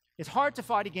 It's hard to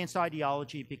fight against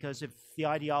ideology because if the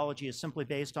ideology is simply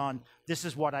based on this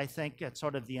is what I think, it's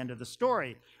sort of the end of the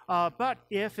story. But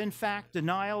if, in fact,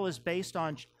 denial is based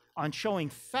on showing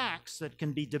facts that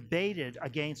can be debated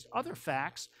against other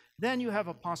facts, then you have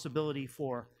a possibility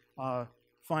for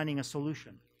finding a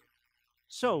solution.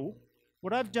 So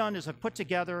what I've done is I've put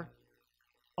together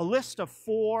a list of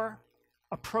 4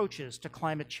 approaches to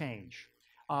climate change.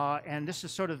 And this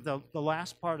is sort of the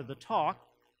last part of the talk.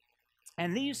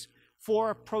 And these 4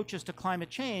 approaches to climate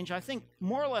change, I think,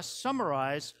 more or less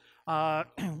summarize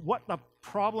what the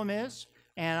problem is.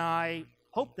 And I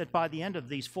hope that by the end of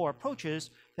these 4 approaches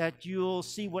that you'll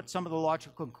see what some of the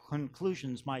logical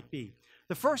conclusions might be.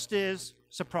 The first is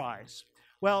surprise.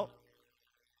 Well,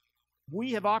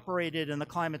 we have operated in the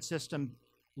climate system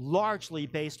largely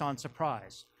based on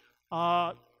surprise.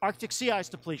 Arctic sea ice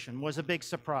depletion was a big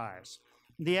surprise.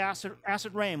 The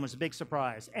acid rain was a big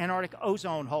surprise. Antarctic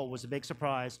ozone hole was a big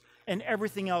surprise. And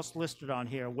everything else listed on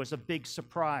here was a big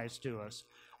surprise to us.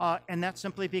 And that's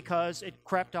simply because it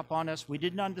crept up on us. We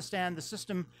didn't understand the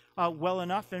system well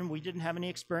enough, and we didn't have any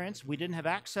experience. We didn't have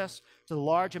access to the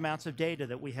large amounts of data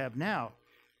that we have now.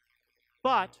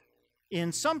 But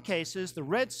in some cases, the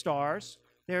red stars,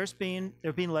 there have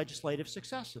been legislative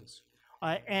successes.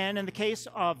 And in the case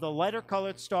of the lighter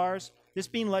colored stars, this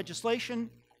being legislation,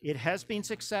 it has been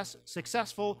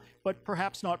successful, but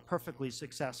perhaps not perfectly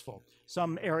successful.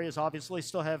 Some areas obviously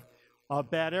still have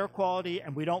bad air quality,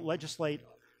 and we don't legislate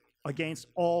against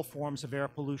all forms of air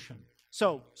pollution.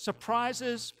 So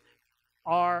surprises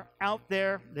are out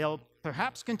there. They'll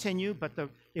perhaps continue, but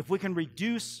if we can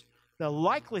reduce the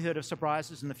likelihood of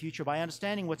surprises in the future by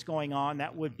understanding what's going on,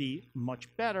 that would be much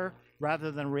better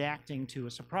rather than reacting to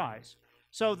a surprise.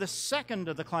 So the second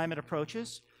of the climate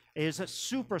approaches is a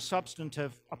super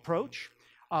substantive approach.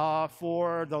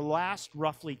 For the last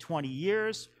roughly 20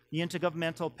 years, the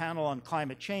Intergovernmental Panel on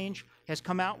Climate Change has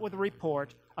come out with a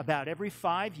report about every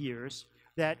 5 years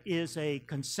that is a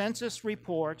consensus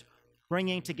report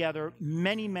bringing together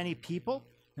many, many people.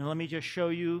 And let me just show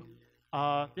you,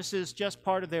 this is just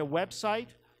part of their website,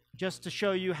 just to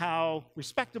show you how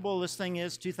respectable this thing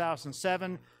is.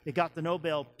 2007, it got the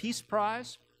Nobel Peace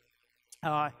Prize.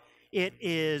 It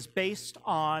is based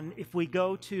on, if we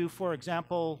go to, for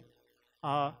example,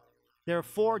 there are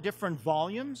 4 different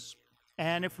volumes.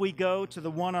 And if we go to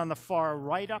the one on the far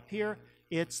right up here,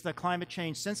 it's the Climate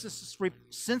Change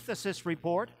Synthesis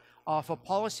Report for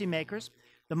policymakers.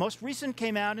 The most recent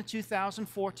came out in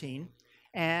 2014,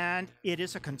 and it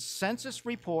is a consensus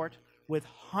report with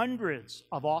hundreds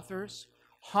of authors,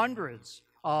 hundreds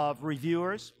of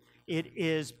reviewers.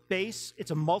 It's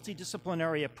a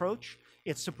multidisciplinary approach.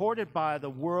 It's supported by the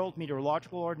World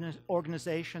Meteorological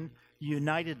Organization, the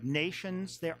United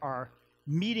Nations. There are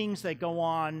meetings that go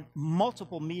on,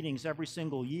 multiple meetings every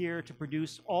single year to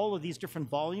produce all of these different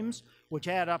volumes, which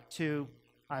add up to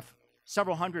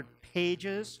several hundred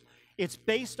pages. It's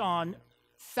based on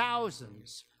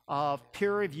thousands of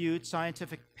peer-reviewed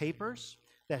scientific papers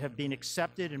that have been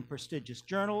accepted in prestigious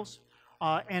journals.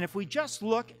 And if we just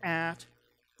look at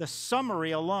the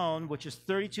summary alone, which is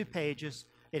 32 pages,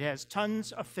 it has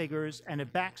tons of figures, and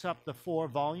it backs up the 4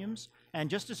 volumes. And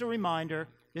just as a reminder,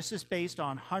 this is based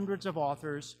on hundreds of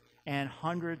authors and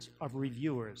hundreds of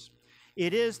reviewers.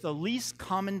 It is the least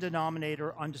common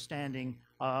denominator understanding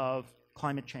of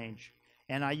climate change.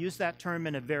 And I use that term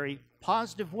in a very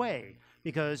positive way,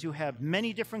 because you have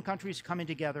many different countries coming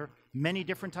together, many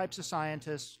different types of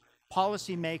scientists,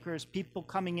 policymakers, people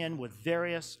coming in with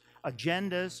various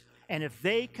agendas, and if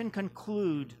they can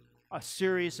conclude a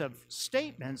series of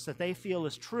statements that they feel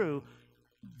is true,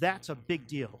 that's a big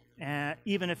deal,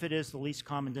 even if it is the least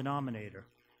common denominator.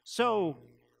 So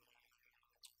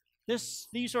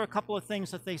these are a couple of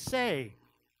things that they say.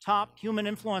 Top human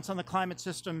influence on the climate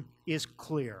system is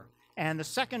clear. And the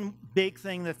second big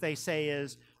thing that they say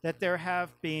is that there has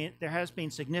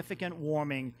been significant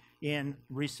warming in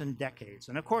recent decades.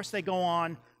 And of course, they go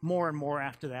on more and more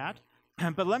after that.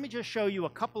 But let me just show you a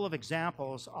couple of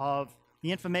examples of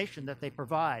the information that they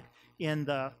provide in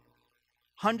the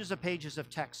hundreds of pages of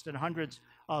text and hundreds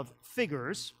of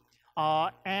figures.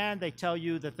 And they tell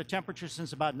you that the temperature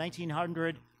since about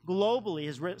 1900 globally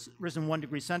has risen 1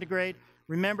 degree centigrade.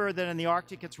 Remember that in the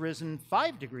Arctic, it's risen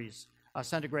 5 degrees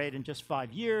centigrade in just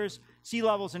 5 years. Sea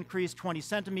levels increased 20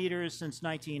 centimeters since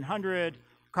 1900.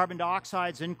 Carbon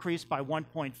dioxide's increased by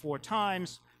 1.4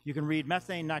 times. You can read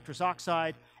methane, nitrous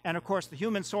oxide. And of course, the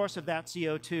human source of that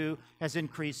CO2 has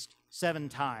increased 7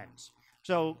 times.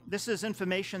 So this is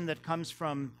information that comes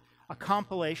from a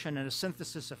compilation and a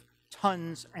synthesis of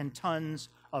tons and tons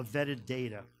of vetted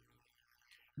data.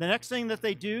 The next thing that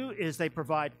they do is they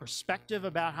provide perspective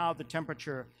about how the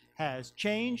temperature has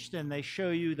changed, and they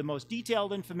show you the most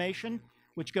detailed information,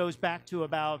 which goes back to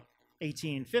about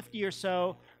 1850 or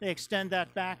so. They extend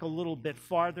that back a little bit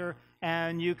farther,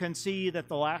 and you can see that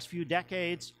the last few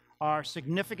decades are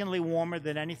significantly warmer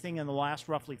than anything in the last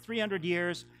roughly 300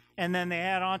 years. And then they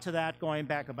add on to that going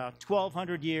back about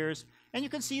 1,200 years. And you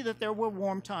can see that there were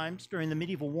warm times during the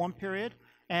medieval warm period,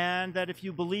 and that if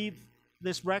you believe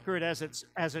this record as it's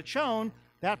shown,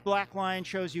 that black line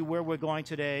shows you where we're going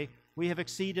today. We have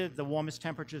exceeded the warmest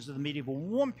temperatures of the medieval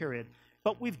warm period.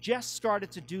 But we've just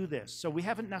started to do this, so we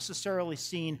haven't necessarily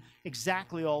seen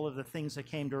exactly all of the things that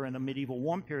came during the medieval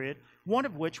warm period, one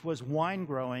of which was wine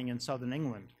growing in southern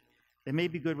England. They may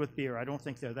be good with beer. I don't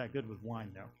think they're that good with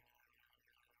wine, though.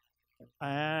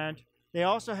 And they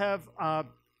also have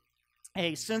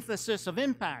a synthesis of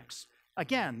impacts.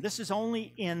 Again, this is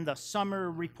only in the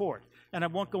summer report, and I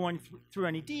won't go through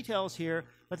any details here,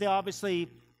 but they obviously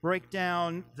break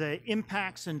down the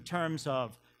impacts in terms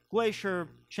of glacier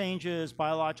changes,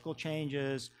 biological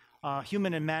changes,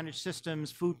 human and managed systems,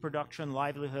 food production,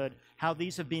 livelihood, how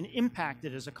these have been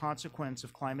impacted as a consequence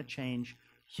of climate change,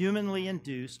 humanly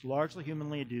induced, largely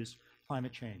humanly induced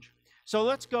climate change. So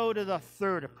let's go to the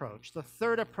third approach. The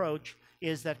third approach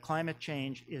is that climate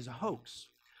change is a hoax,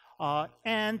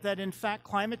 and that in fact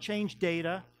climate change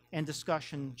data and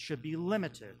discussion should be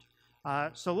limited.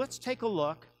 So let's take a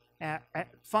look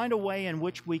find a way in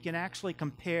which we can actually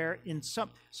compare in some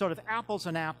sort of apples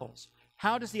and apples.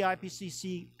 How does the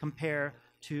IPCC compare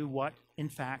to what, in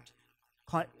fact,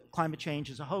 climate change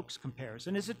as a hoax compares?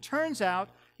 And as it turns out,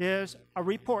 there's a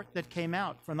report that came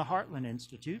out from the Heartland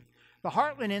Institute. The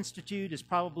Heartland Institute is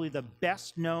probably the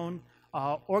best known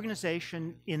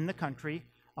organization in the country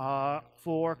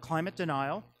for climate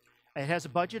denial. It has a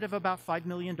budget of about $5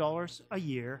 million a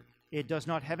year. It does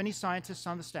not have any scientists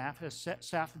on the staff. It has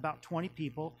staff about 20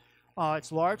 people.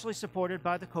 It's largely supported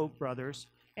by the Koch brothers,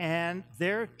 and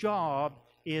their job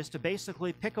is to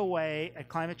basically pick away at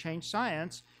climate change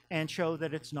science and show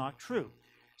that it's not true.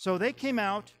 So they came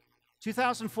out,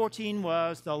 2014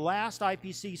 was the last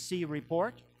IPCC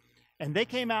report, and they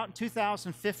came out in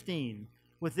 2015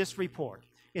 with this report.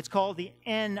 It's called the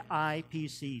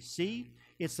NIPCC.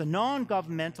 It's the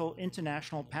Non-Governmental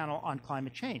International Panel on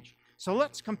Climate Change. So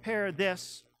let's compare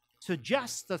this to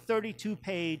just the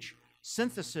 32-page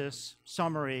synthesis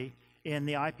summary in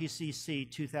the IPCC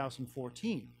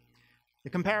 2014. The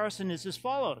comparison is as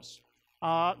follows.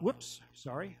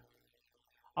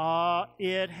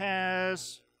 It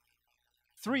has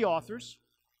 3 authors,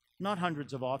 not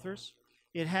hundreds of authors.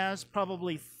 It has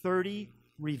probably 30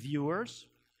 reviewers.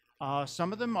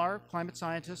 Some of them are climate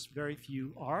scientists, very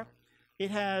few are.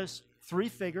 It has 3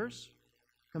 figures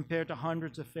compared to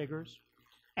hundreds of figures.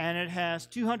 And it has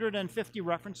 250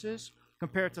 references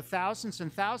compared to thousands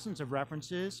and thousands of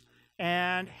references.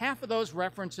 And half of those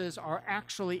references are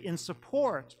actually in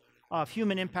support of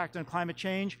human impact on climate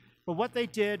change. But what they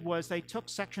did was they took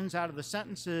sections out of the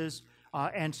sentences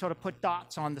and sort of put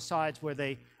dots on the sides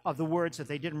of the words that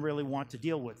they didn't really want to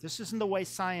deal with. This isn't the way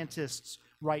scientists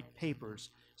write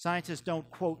papers. Scientists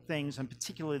don't quote things, and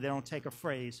particularly they don't take a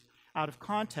phrase out of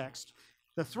context.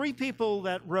 The 3 people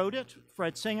that wrote it,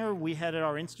 Fred Singer, we had at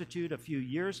our institute a few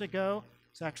years ago.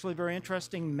 He's actually a very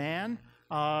interesting man,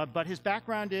 but his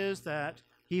background is that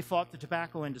he fought the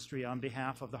tobacco industry on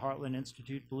behalf of the Heartland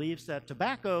Institute, believes that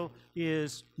tobacco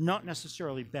is not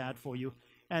necessarily bad for you.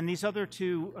 And these other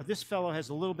 2, this fellow has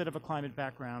a little bit of a climate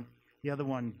background, the other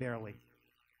one barely.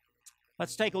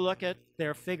 Let's take a look at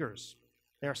their figures,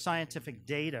 their scientific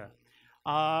data.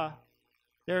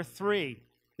 There are 3.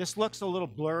 This looks a little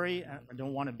blurry. I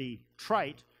don't want to be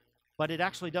trite, but it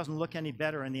actually doesn't look any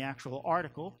better in the actual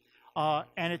article.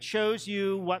 And it shows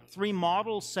you what 3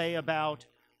 models say about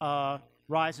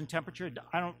rise in temperature.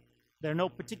 There are no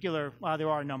particular, there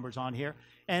are numbers on here.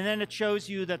 And then it shows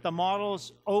you that the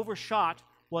models overshot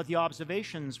what the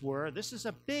observations were. This is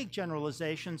a big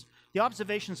generalizations. The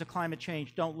observations of climate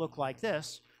change don't look like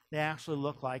this. They actually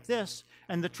look like this.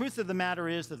 And the truth of the matter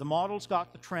is that the models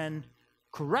got the trend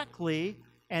correctly,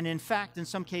 and in fact, in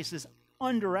some cases,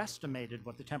 underestimated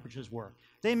what the temperatures were.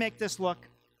 They make this look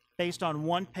based on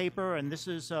 1 paper, and this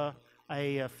is a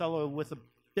fellow with a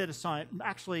bit of science.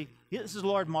 Actually, this is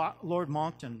Lord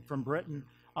Monckton from Britain,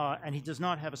 and he does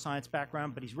not have a science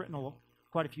background, but he's written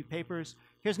quite a few papers.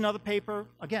 Here's another paper.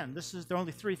 Again, there are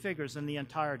only 3 figures in the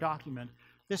entire document.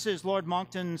 This is Lord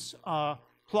Monckton's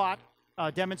plot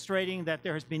demonstrating that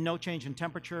there has been no change in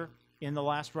temperature in the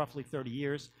last roughly 30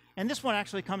 years. And this one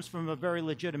actually comes from a very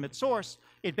legitimate source.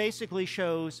 It basically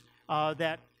shows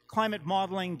that climate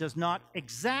modeling does not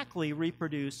exactly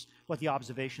reproduce what the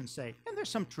observations say. And there's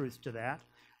some truth to that,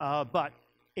 but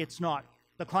it's not.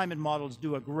 The climate models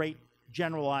do a great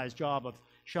generalized job of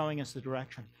showing us the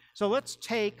direction. So let's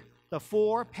take the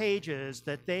 4 pages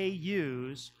that they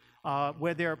use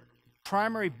where their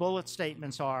primary bullet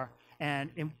statements are,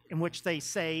 and in which they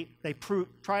say they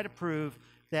try to prove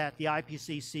that the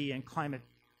IPCC and climate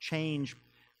change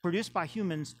produced by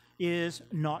humans is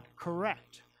not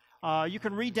correct. You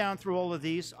can read down through all of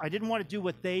these. I didn't want to do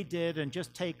what they did and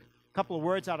just take a couple of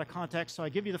words out of context, so I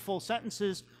give you the full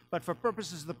sentences, but for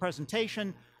purposes of the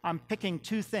presentation, I'm picking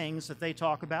two things that they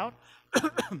talk about.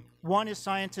 One is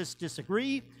scientists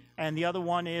disagree, and the other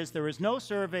one is there is no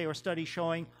survey or study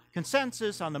showing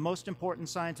consensus on the most important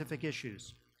scientific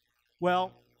issues.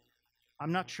 Well,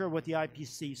 I'm not sure what the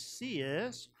IPCC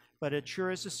is, but it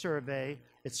sure is a survey.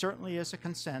 It certainly is a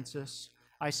consensus.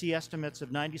 I see estimates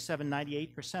of 97,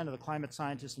 98% of the climate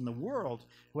scientists in the world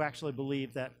who actually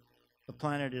believe that the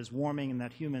planet is warming and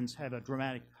that humans have a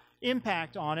dramatic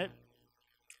impact on it.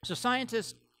 So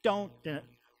scientists don't,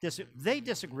 they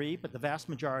disagree, but the vast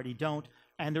majority don't.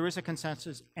 And there is a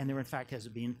consensus, and there in fact has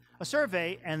been a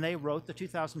survey, and they wrote the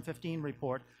 2015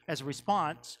 report as a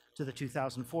response to the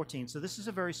 2014. So this is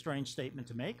a very strange statement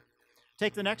to make.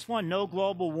 Take the next one, no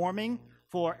global warming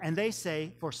for, and they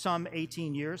say for some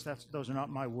 18 years, those are not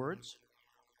my words.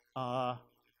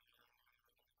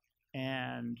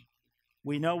 And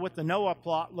we know what the NOAA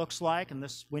plot looks like, and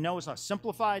this we know is a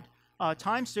simplified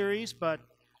time series, but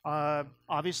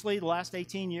obviously the last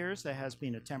 18 years there has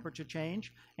been a temperature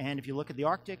change, and if you look at the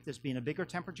Arctic, there's been a bigger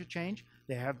temperature change.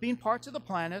 There have been parts of the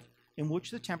planet in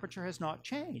which the temperature has not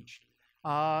changed.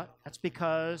 That's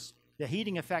because the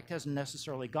heating effect hasn't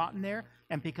necessarily gotten there,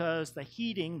 and because the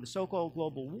heating, the so-called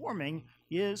global warming,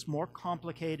 is more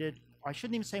complicated. I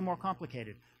shouldn't even say more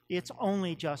complicated. It's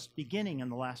only just beginning in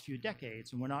the last few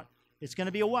decades, and it's going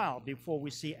to be a while before we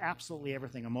see absolutely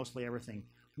everything, or mostly everything,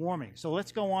 warming. So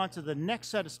let's go on to the next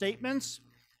set of statements.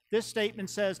 This statement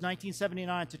says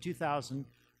 1979 to 2000,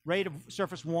 rate of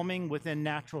surface warming within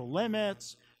natural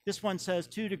limits. This one says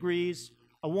 2 degrees,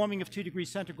 a warming of 2 degrees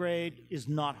centigrade is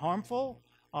not harmful.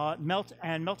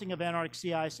 Melting of Antarctic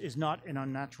sea ice is not an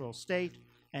unnatural state.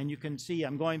 And you can see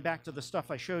I'm going back to the stuff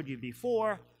I showed you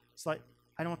before. It's like,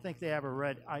 I don't think they ever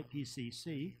read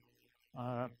IPCC.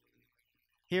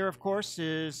 Here, of course,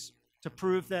 is to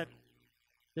prove that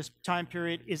this time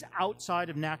period is outside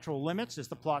of natural limits, is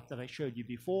the plot that I showed you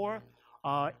before.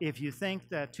 If you think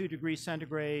that 2 degrees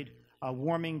centigrade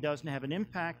warming doesn't have an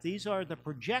impact, these are the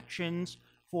projections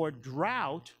for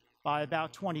drought by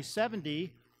about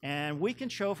 2070. And we can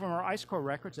show from our ice core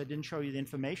records, I didn't show you the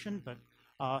information, but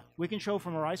we can show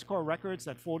from our ice core records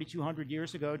that 4,200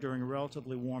 years ago, during a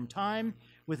relatively warm time,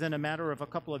 within a matter of a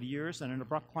couple of years and an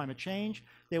abrupt climate change,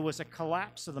 there was a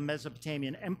collapse of the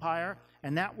Mesopotamian Empire,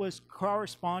 and that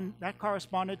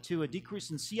corresponded to a decrease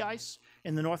in sea ice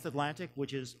in the North Atlantic,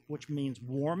 which means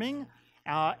warming.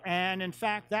 And in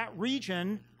fact, that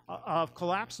region of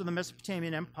collapse of the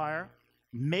Mesopotamian Empire,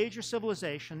 major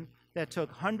civilization that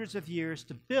took hundreds of years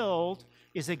to build,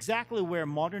 is exactly where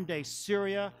modern-day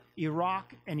Syria,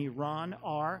 Iraq, and Iran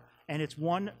are. And it's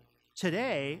one,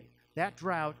 today, that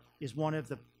drought is one of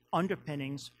the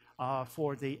underpinnings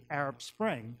for the Arab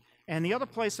Spring. And the other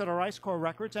place that our ice core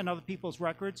records and other people's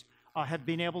records have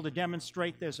been able to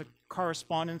demonstrate there's a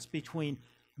correspondence between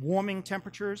warming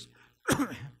temperatures,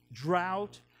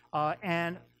 drought,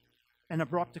 and an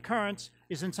abrupt occurrence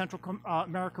is in Central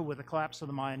America with the collapse of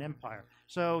the Mayan Empire.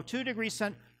 So 2 degrees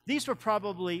these were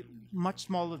probably much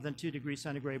smaller than 2 degrees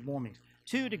centigrade warmings.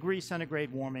 2 degrees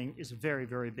centigrade warming is a very,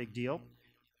 very big deal.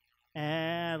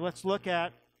 And let's look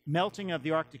at melting of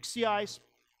the Arctic sea ice,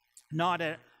 not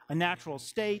a natural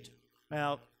state.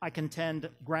 Well, I contend,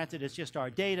 granted, it's just our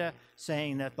data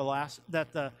saying that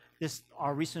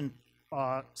our recent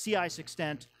sea ice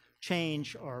extent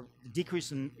change or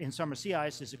decrease in summer sea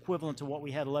ice is equivalent to what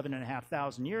we had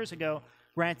 11,500 years ago.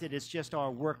 Granted, it's just our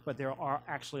work, but there are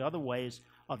actually other ways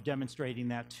of demonstrating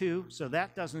that too. So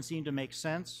that doesn't seem to make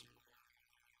sense.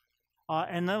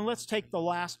 And then let's take the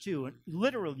last two.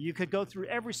 Literally, you could go through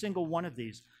every single one of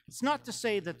these. It's not to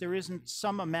say that there isn't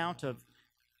some amount of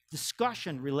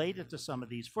discussion related to some of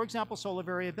these. For example, solar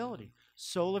variability.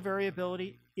 Solar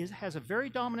variability has a very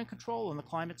dominant control in the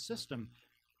climate system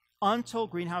until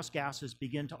greenhouse gases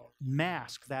begin to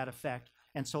mask that effect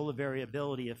and solar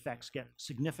variability effects get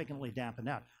significantly dampened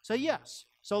out. So yes,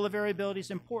 solar variability is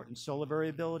important. Solar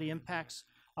variability impacts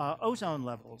ozone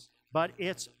levels, but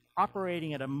it's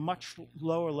operating at a much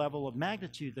lower level of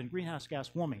magnitude than greenhouse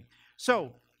gas warming.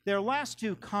 So their last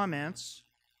two comments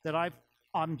that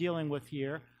I'm dealing with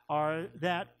here are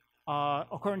that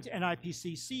according to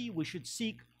NIPCC, we should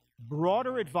seek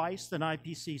broader advice than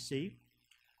IPCC,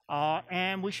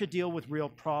 and we should deal with real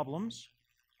problems.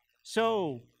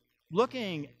 So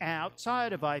looking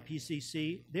outside of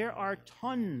IPCC, there are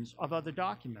tons of other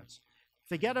documents.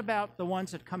 Forget about the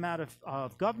ones that come out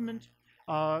of government.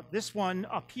 This one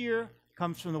up here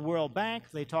comes from the World Bank.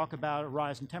 They talk about a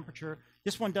rise in temperature.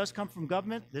 This one does come from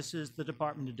government. This is the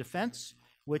Department of Defense,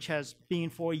 which has been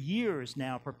for years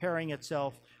now preparing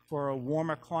itself for a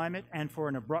warmer climate and for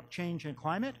an abrupt change in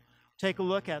climate. Take a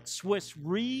look at Swiss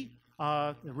Re,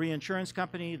 the reinsurance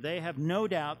company, they have no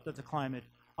doubt that the climate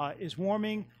is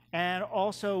warming. And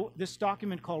also this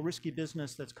document called Risky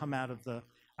Business that's come out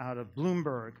of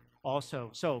Bloomberg also.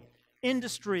 So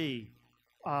industry,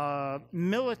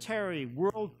 military,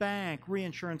 World Bank,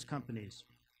 reinsurance companies.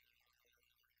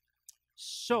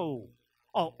 So,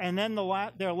 oh, and then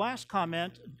their last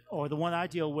comment, or the one I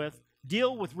deal with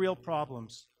real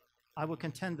problems. I would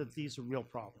contend that these are real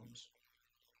problems.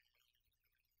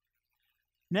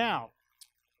 Now,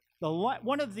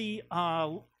 one of the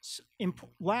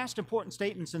last important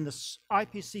statements in this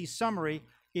IPC summary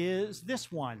is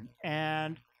this one.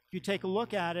 And if you take a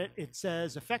look at it, it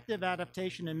says effective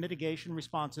adaptation and mitigation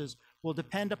responses will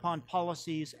depend upon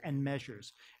policies and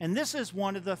measures. And this is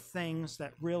one of the things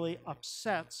that really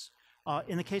upsets,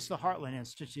 in the case of the Heartland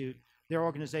Institute, their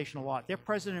organization a lot. Their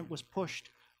president was pushed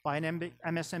by an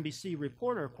MSNBC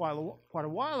reporter quite a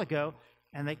while ago,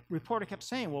 and the reporter kept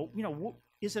saying, well, you know,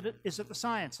 is it the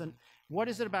science? And what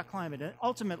is it about climate? And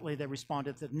ultimately, they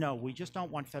responded that, no, we just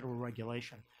don't want federal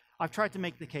regulation. I've tried to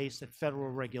make the case that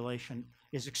federal regulation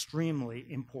is extremely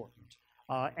important,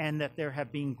 and that there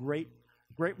have been great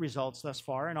results thus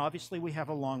far, and obviously we have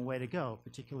a long way to go,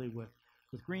 particularly with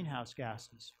greenhouse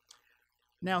gases.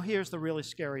 Now here's the really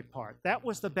scary part. That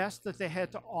was the best that they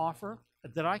had to offer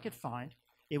that I could find.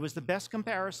 It was the best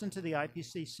comparison to the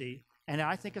IPCC, and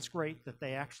I think it's great that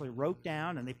they actually wrote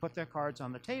down and they put their cards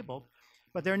on the table,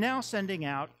 but they're now sending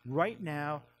out, right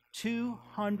now,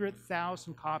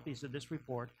 200,000 copies of this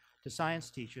report to science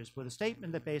teachers with a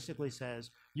statement that basically says,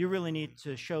 you really need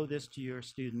to show this to your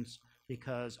students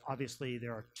because obviously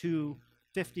there are two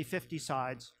 50-50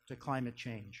 sides to climate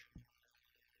change.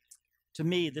 To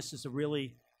me, this is a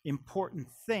really important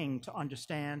thing to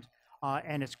understand,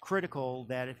 and it's critical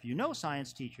that if you know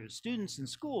science teachers, students in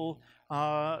school,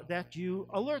 that you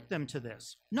alert them to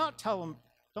this. Not tell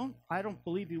them, I don't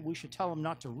believe we should tell them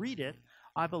not to read it.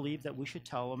 I believe that we should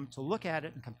tell them to look at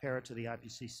it and compare it to the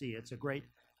IPCC. It's a great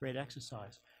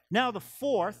exercise. Now the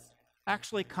fourth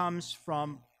actually comes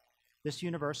from this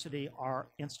university, our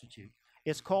institute.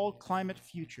 It's called Climate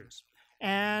Futures,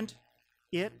 and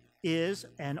it is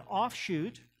an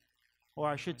offshoot, or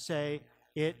I should say,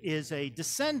 it is a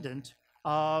descendant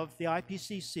of the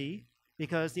IPCC,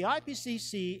 because the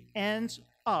IPCC ends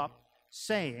up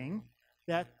saying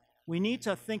that we need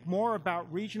to think more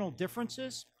about regional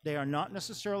differences. They are not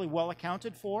necessarily well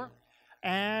accounted for.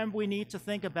 And we need to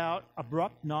think about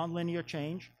abrupt nonlinear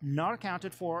change, not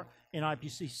accounted for in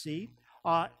IPCC.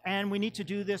 And we need to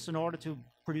do this in order to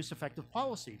produce effective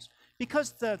policies.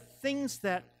 Because the things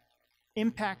that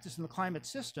impact us in the climate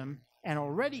system and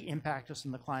already impact us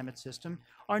in the climate system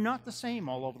are not the same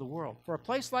all over the world. For a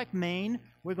place like Maine,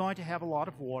 we're going to have a lot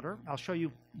of water. I'll show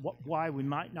you why we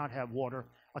might not have water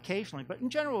occasionally, but in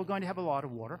general, we're going to have a lot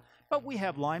of water. But we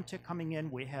have lime tick coming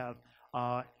in, we have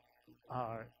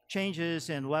changes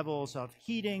in levels of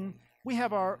heating,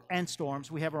 and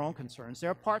storms, we have our own concerns.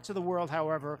 There are parts of the world,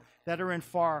 however, that are in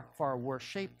far, far worse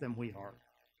shape than we are.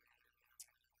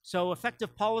 So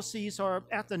effective policies are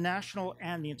at the national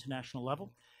and the international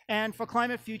level. And for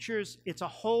Climate Futures, it's a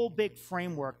whole big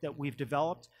framework that we've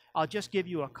developed. I'll just give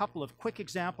you a couple of quick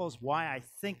examples why I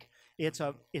think it's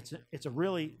a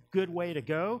really good way to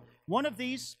go. One of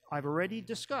these I've already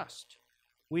discussed.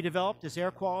 We developed this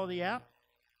air quality app.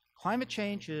 Climate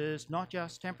change is not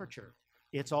just temperature,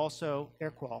 it's also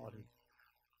air quality.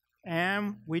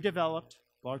 And we developed,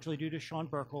 largely due to Sean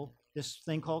Burkle, this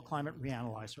thing called Climate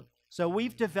Reanalyzer. So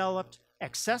we've developed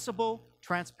accessible,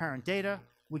 transparent data.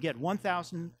 We get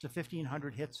 1,000 to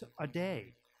 1,500 hits a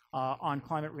day on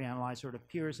Climate Reanalyzer. It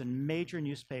appears in major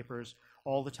newspapers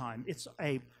all the time. It's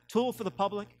a tool for the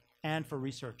public and for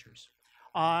researchers.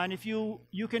 And if you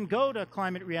can go to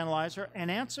Climate Reanalyzer and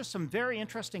answer some very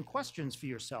interesting questions for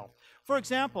yourself. For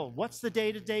example, what's the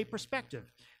day-to-day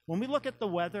perspective? When we look at the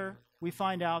weather, we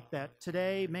find out that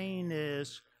today Maine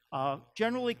is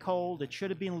generally cold. It should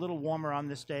have been a little warmer on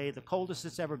this day. The coldest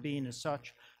it's ever been is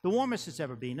such. The warmest it's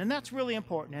ever been. And that's really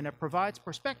important, and it provides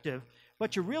perspective,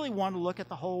 but you really want to look at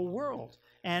the whole world.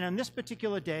 And on this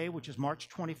particular day, which is March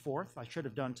 24th, I should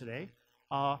have done today,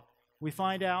 we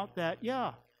find out that,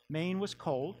 yeah, Maine was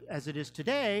cold, as it is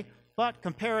today, but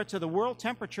compare it to the world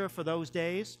temperature for those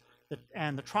days,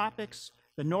 and the tropics,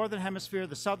 the northern hemisphere,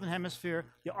 the southern hemisphere,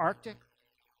 the Arctic,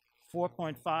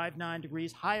 4.59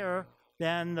 degrees higher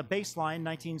than the baseline,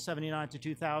 1979 to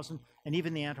 2000, and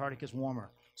even the Antarctic is warmer.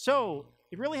 So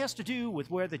it really has to do with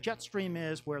where the jet stream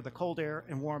is, where the cold air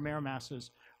and warm air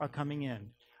masses are coming in.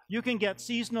 You can get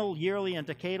seasonal, yearly, and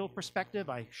decadal perspective.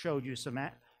 I showed you some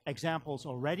examples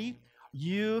already.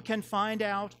 You can find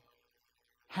out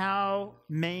how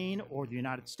Maine or the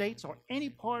United States or any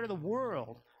part of the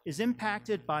world is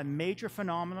impacted by major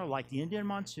phenomena like the Indian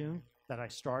monsoon that I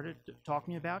started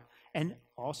talking about, and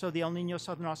also the El Nino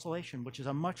Southern Oscillation, which is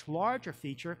a much larger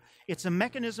feature. It's a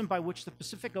mechanism by which the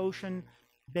Pacific Ocean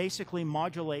basically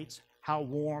modulates how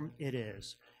warm it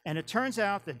is. And it turns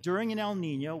out that during an El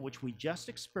Nino, which we just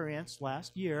experienced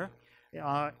last year,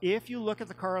 if you look at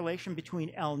the correlation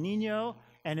between El Nino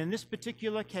and, in this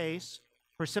particular case,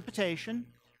 precipitation,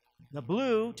 the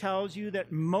blue tells you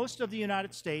that most of the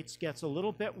United States gets a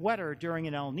little bit wetter during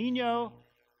an El Nino.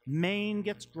 Maine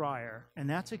gets drier, and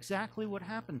that's exactly what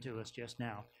happened to us just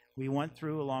now. We went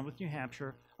through, along with New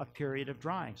Hampshire, a period of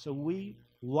drying. So we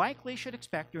likely should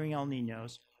expect during El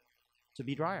Ninos to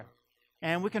be drier.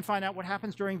 And we can find out what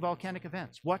happens during volcanic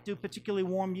events. What do particularly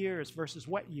warm years versus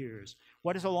wet years?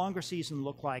 What does a longer season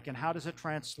look like, and how does it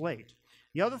translate?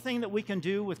 The other thing that we can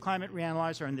do with Climate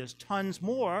Reanalyzer, and there's tons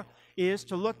more, is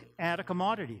to look at a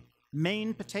commodity,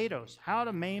 Maine potatoes. How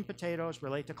do Maine potatoes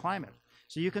relate to climate?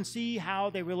 So you can see how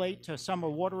they relate to summer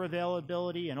water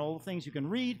availability and all the things you can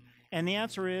read. And the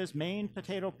answer is Maine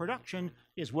potato production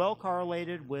is well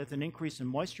correlated with an increase in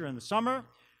moisture in the summer,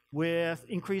 with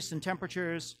increase in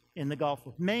temperatures in the Gulf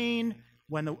of Maine,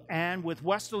 and with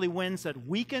westerly winds that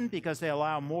weaken because they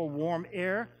allow more warm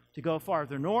air to go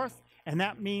farther north. And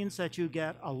that means that you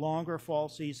get a longer fall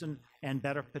season and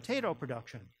better potato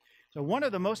production. So one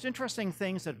of the most interesting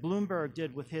things that Bloomberg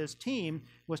did with his team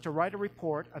was to write a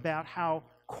report about how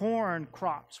corn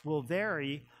crops will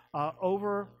vary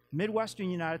over Midwestern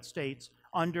United States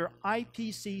under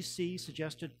IPCC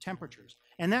suggested temperatures.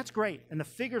 And that's great, and the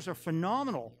figures are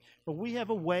phenomenal, but we have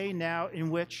a way now in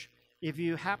which if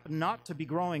you happen not to be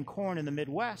growing corn in the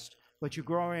Midwest, but you're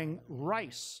growing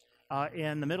rice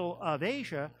in the middle of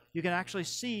Asia, you can actually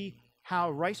see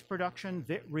how rice production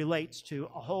relates to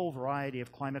a whole variety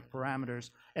of climate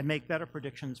parameters and make better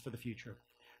predictions for the future.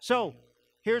 So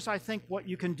here's, I think, what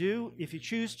you can do if you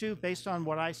choose to, based on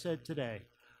what I said today.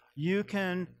 You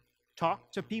can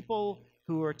talk to people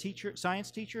who are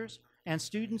science teachers and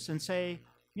students and say,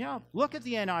 you know, look at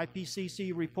the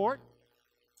NIPCC report.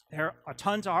 There are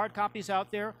tons of hard copies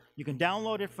out there. You can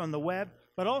download it from the web,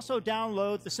 but also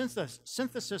download the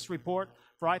synthesis report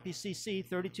for IPCC,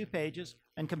 32 pages,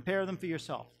 and compare them for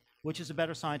yourself. Which is a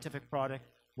better scientific product,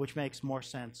 which makes more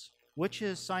sense, which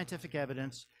is scientific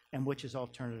evidence, and which is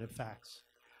alternative facts.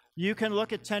 You can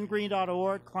look at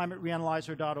 10green.org,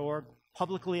 climatereanalyzer.org,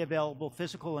 publicly available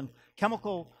physical and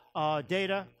chemical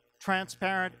data,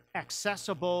 transparent,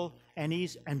 accessible,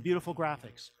 and beautiful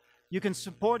graphics. You can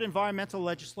support environmental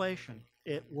legislation.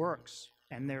 It works,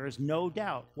 and there is no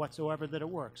doubt whatsoever that it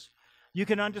works. You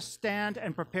can understand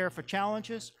and prepare for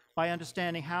challenges by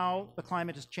understanding how the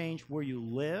climate has changed where you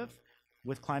live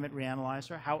with Climate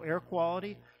Reanalyzer, how air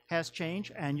quality has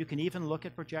changed, and you can even look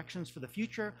at projections for the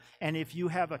future. And if you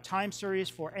have a time series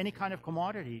for any kind of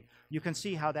commodity, you can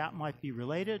see how that might be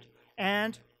related.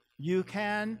 And you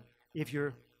can, if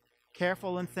you're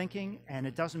careful in thinking, and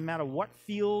it doesn't matter what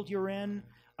field you're in,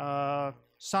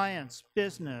 science,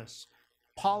 business,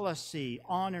 policy,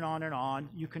 on and on and on,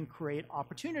 you can create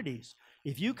opportunities.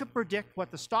 If you could predict what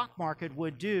the stock market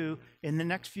would do in the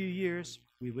next few years,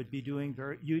 you'd be doing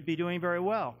very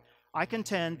well. I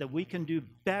contend that we can do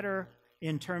better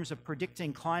in terms of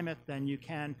predicting climate than you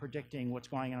can predicting what's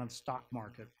going on in the stock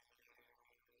market.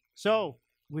 So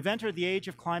we've entered the age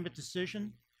of climate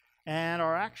decision, and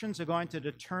our actions are going to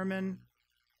determine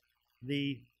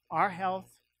our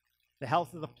health, the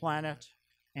health of the planet,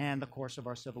 and the course of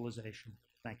our civilization.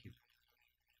 Thank you.